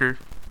a kicker.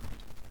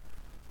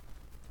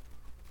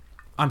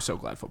 I'm so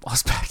glad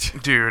football's back.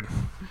 Dude,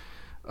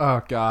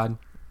 Oh God,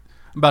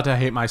 I'm about to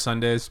hate my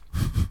Sundays.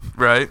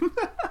 right?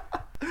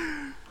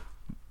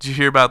 Did you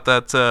hear about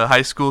that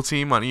high school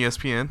team on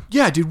ESPN?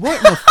 Yeah, dude, what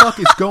in the fuck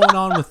is going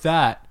on with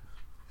that?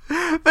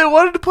 They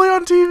wanted to play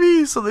on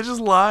TV, so they just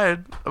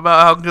lied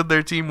about how good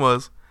their team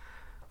was.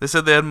 They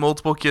said they had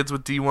multiple kids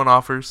with D1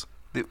 offers.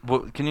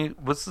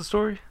 What's the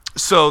story?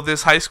 So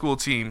this high school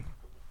team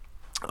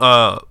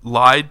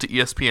lied to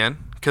ESPN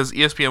because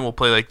ESPN will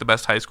play like the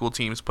best high school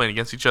teams playing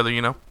against each other,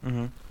 you know?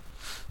 Mm-hmm.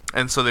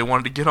 And so they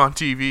wanted to get on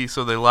TV,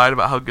 so they lied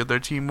about how good their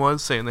team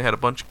was, saying they had a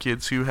bunch of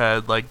kids who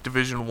had like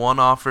Division I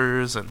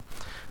offers, and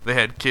they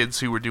had kids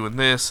who were doing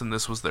this, and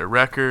this was their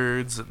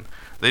records, and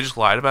they just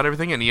lied about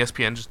everything, and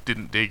ESPN just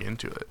didn't dig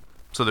into it.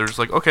 So they're just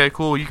like, okay,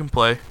 cool, you can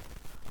play.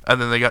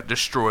 And then they got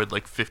destroyed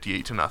like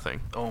 58-0.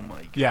 Oh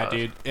my god. Yeah,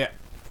 dude, yeah,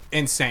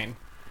 insane.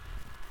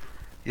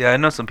 Yeah, I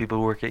know some people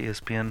who work at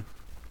ESPN.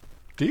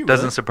 Do you?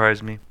 Doesn't really?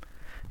 surprise me.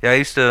 Yeah, I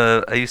used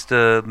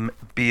to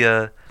be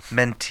a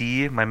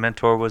mentee. My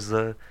mentor was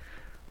the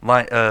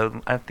line,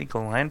 I think a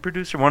line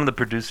producer, one of the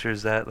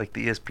producers at like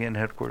the ESPN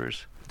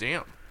headquarters.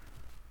 Damn.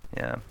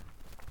 Yeah.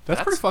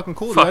 That's pretty fucking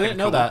cool, dude. fucking I didn't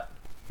know cool. that.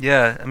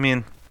 Yeah, I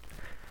mean,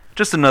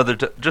 just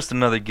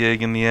another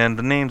gig in the end.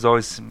 The names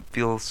always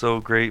feel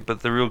so great, but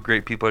the real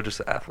great people are just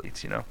the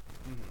athletes, you know.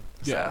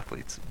 Just the Yeah.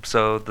 athletes.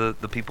 So the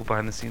people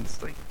behind the scenes,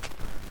 like,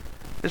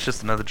 it's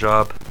just another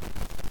job.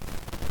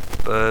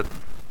 But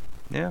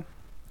yeah,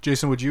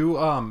 Jason, would you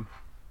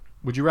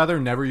rather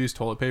never use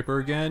toilet paper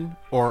again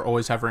or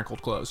always have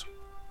wrinkled clothes?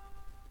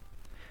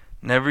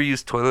 never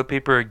use toilet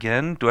paper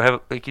again. Do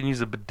I can use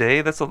a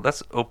bidet? That's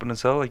open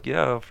as hell. Like,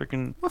 yeah,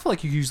 freaking. I feel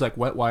like you could use like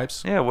wet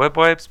wipes. Yeah, wet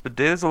wipes, bidet.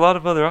 There's a lot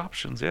of other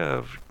options.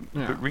 Yeah,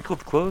 Yeah.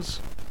 wrinkled clothes.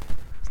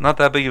 It's not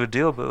that big of a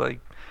deal, but like,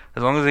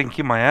 as long as I can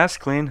keep my ass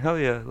clean, hell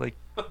yeah. Like,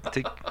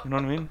 you know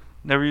what I mean?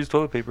 Never use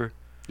toilet paper.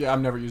 Yeah,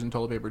 I'm never using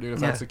toilet paper, dude.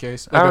 If Yeah. that's the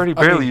case, I already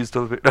barely mean, use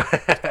toilet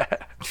paper.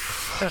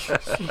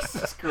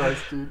 Jesus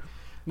Christ, dude.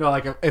 No,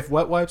 like if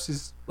wet wipes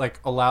is like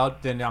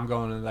allowed, then I'm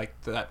going in like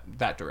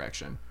that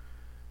direction.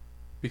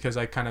 Because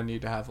I kind of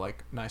need to have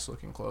like nice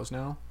looking clothes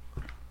now.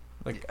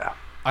 Like, Yeah.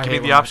 I Give me hate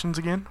the when I options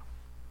again.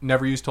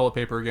 never use toilet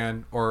paper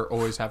again, or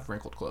always have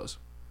wrinkled clothes.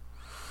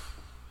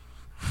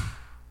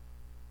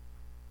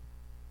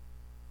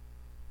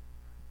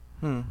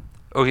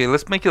 Okay,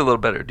 let's make it a little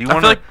better. Do you I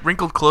want feel to? like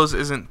wrinkled clothes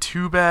isn't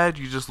too bad.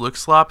 You just look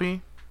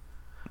sloppy.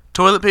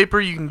 Toilet paper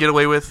you can get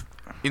away with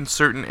in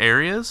certain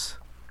areas,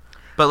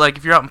 but like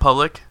if you're out in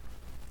public,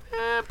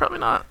 probably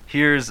not.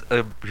 Here's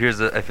a.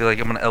 I feel like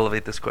I'm gonna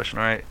elevate this question.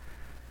 All right.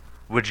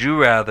 Would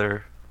you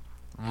rather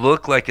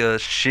look like a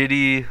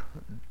shitty,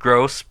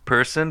 gross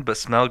person but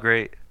smell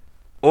great,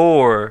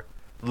 or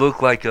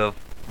look like a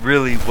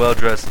really well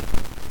dressed,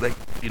 like,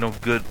 you know,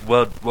 good,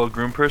 well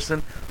groomed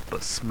person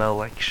but smell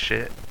like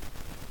shit?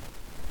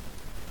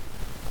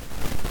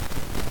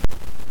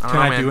 I don't Can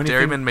know, I man. do anything?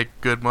 Dairymen make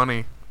good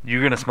money,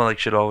 You're gonna smell like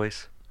shit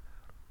always.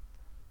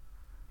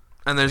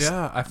 and there's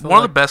Yeah, I feel one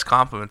of like- the best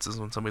compliments is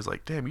when somebody's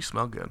like, "Damn, you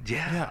smell good."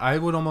 Yeah, I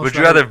would almost. Would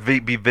you rather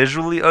be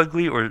visually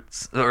ugly or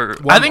Well,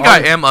 I think I'm I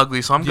already- am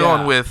ugly, so I'm Yeah.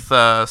 going with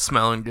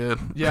smelling good.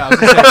 Yeah, I was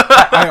gonna say,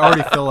 I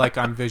already feel like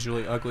I'm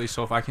visually ugly,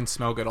 so if I can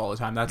smell good all the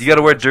time, that's. you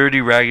gotta wear dirty,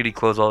 raggedy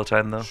clothes all the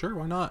time though? Sure,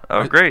 why not?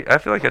 Oh, great! I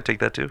feel like I'd take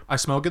that too. I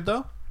smell good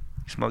though.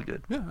 You smell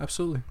good. Yeah,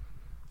 absolutely.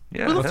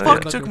 Yeah. Who the hell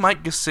fuck yeah. took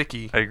Mike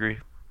Gesicki? I agree.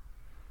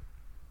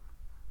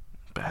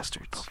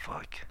 Bastards. Oh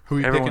fuck. Who are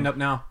you Everyone- picking up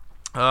now?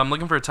 I'm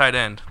looking for a tight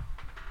end.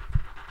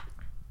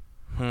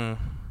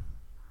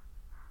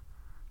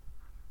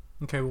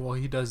 Okay, well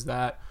he does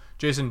that.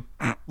 Jason,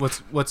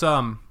 what's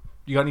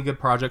you got any good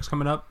projects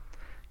coming up?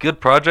 Good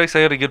projects.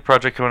 I got a good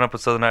project coming up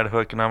with Southern Idaho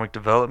Economic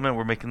Development.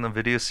 We're making the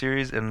video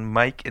series, and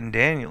Mike and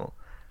Daniel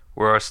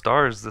were our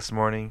stars this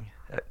morning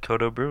at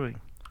Kodo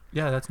Brewing.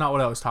 Yeah, that's not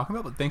what I was talking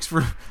about, but thanks for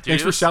it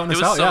for was- shouting it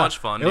us was out. so Yeah, much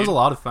fun, It was a dude.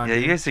 lot of fun. Yeah,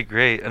 you dude. guys did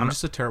great. I'm And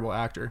just a terrible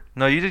actor.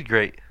 no, you did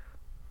great.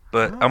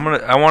 But I want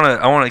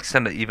to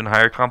extend an even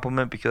higher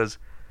compliment because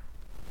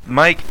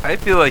Mike, I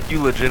feel like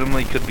you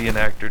legitimately could be an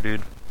actor,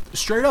 dude.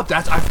 Straight up,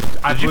 that's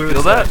I Did you literally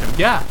feel said that? to him.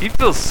 Yeah, You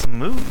feel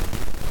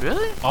smooth,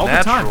 Really? all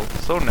natural, the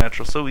time. so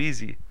natural, so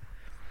easy.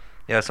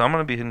 Yeah, so I'm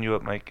gonna be hitting you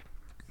up, Mike,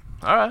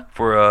 All right,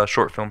 for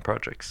short film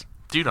projects.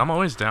 dude. I'm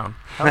always down.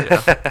 Hell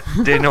yeah.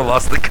 Daniel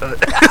lost the cut.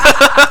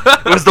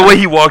 It was the way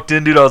he walked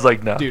in, dude. I was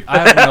like, nah. Dude, I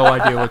have no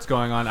idea what's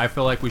going on. I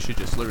feel like we should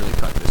just literally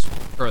cut this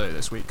earlier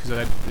this week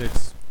because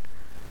it's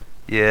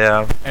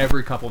Yeah,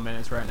 every couple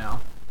minutes right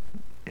now.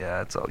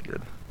 yeah, it's all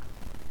good.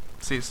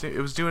 See,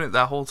 it was doing it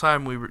that whole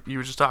time. You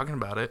were just talking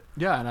about it,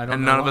 Yeah, and I don't.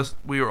 and know none of why. us.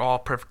 We were all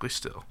perfectly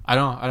still. I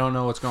don't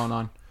know what's going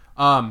on.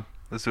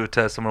 Let's do a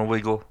test. I'm gonna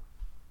wiggle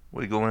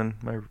in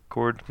my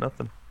cord.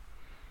 Nothing.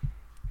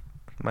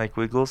 Mike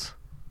wiggles.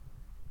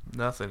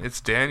 Nothing. It's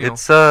Daniel.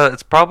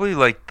 It's probably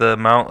like the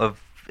amount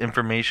of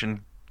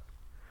information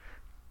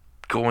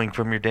going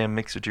from your damn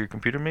mixer to your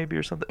computer, maybe,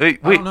 or something. Wait,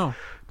 I wait. don't know.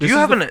 Do you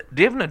have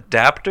an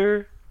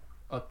adapter?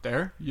 up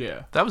there?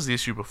 Yeah, That was the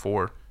issue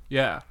before.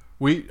 yeah.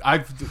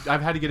 I've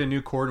had to get a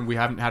new cord, and we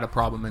haven't had a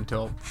problem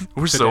until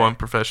We're today. so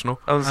unprofessional.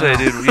 I was gonna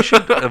say, dude,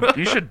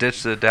 you should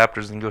ditch the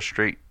adapters and go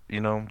straight.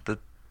 The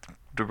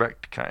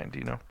direct kind.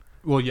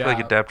 Well, I yeah. feel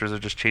like adapters are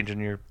just changing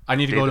your. I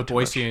need to go to data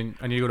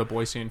too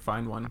Boise and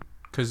find one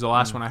because the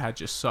last one I had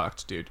just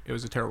sucked, dude. It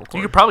was a terrible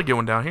cord. You could probably get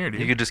one down here, dude.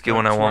 You could just get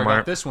one at That's where I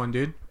got Walmart. this one,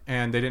 dude,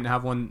 and they didn't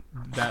have one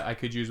that I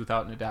could use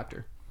without an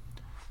adapter.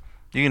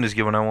 You can just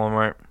get one at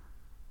Walmart.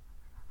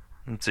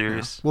 I'm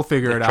serious. We'll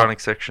figure it out. Electronic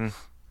section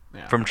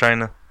Yeah. from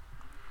China.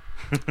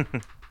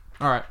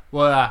 All right.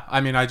 Well,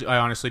 I mean, I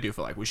honestly do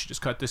feel like we should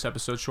just cut this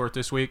episode short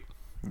this week,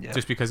 Yeah,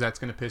 just because that's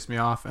going to piss me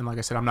off. And like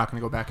I said, I'm not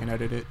going to go back and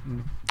edit it.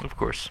 And, of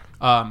course. is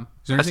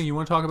there anything you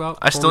want to talk about?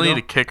 I still before we need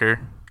a go? kicker,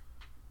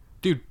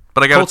 Dude.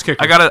 but Colts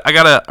kicker.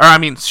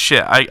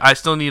 I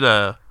still need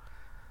a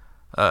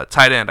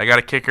tight end. I got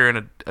a kicker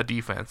and a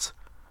defense.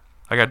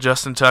 I got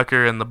Justin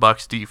Tucker and the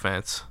Bucks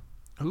defense.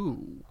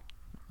 Ooh,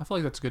 I feel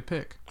like that's a good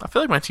pick. I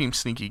feel like my team's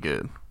sneaky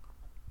good.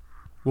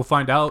 We'll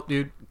find out,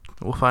 dude.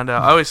 We'll find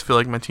out. I always feel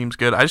like my team's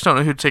good. I just don't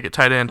know who to take at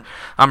tight end.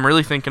 I'm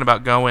really thinking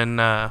about going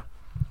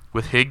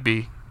with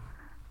Higbee.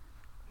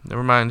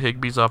 Never mind,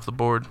 Higbee's off the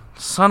board.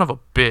 Son of a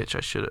bitch, I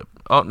should have.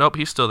 Oh, nope,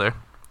 he's still there.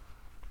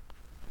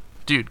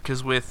 Dude,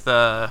 because with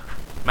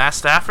Matt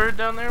Stafford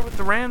down there with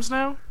the Rams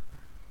now?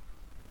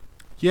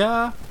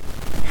 Yeah.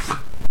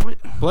 Wait.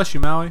 Bless you,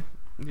 Maui.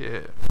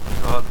 Yeah.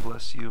 God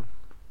bless you,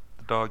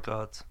 the dog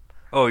gods.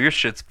 Oh, your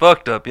shit's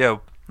fucked up. Yeah,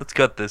 let's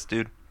cut this,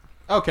 dude.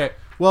 Okay.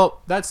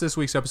 Well, that's this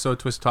week's episode of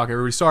Twisted Talk,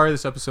 everybody. Sorry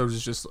this episode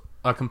is just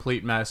a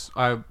complete mess.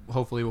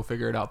 Hopefully we'll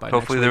figure it out by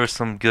Hopefully next there week. was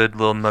some good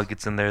little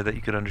nuggets in there that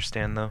you could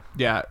understand, though.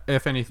 Yeah,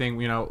 if anything,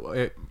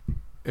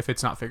 if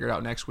it's not figured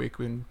out next week,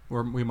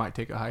 we might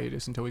take a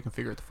hiatus until we can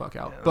figure it the fuck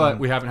out. Yeah, but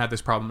we haven't had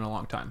this problem in a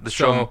long time. The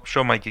So,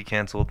 show might get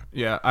canceled.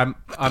 yeah, I'm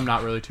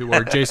not really too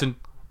worried. Jason,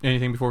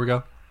 anything before we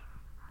go?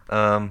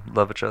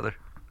 Love each other.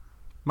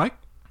 Mike?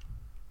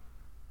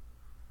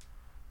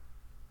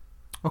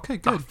 Okay,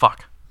 Oh, good.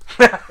 fuck.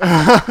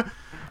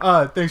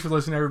 Thanks for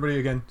listening, everybody.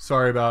 Again,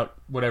 sorry about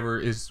whatever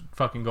is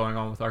fucking going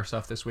on with our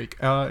stuff this week.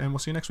 And we'll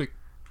see you next week.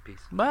 Peace.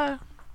 Bye.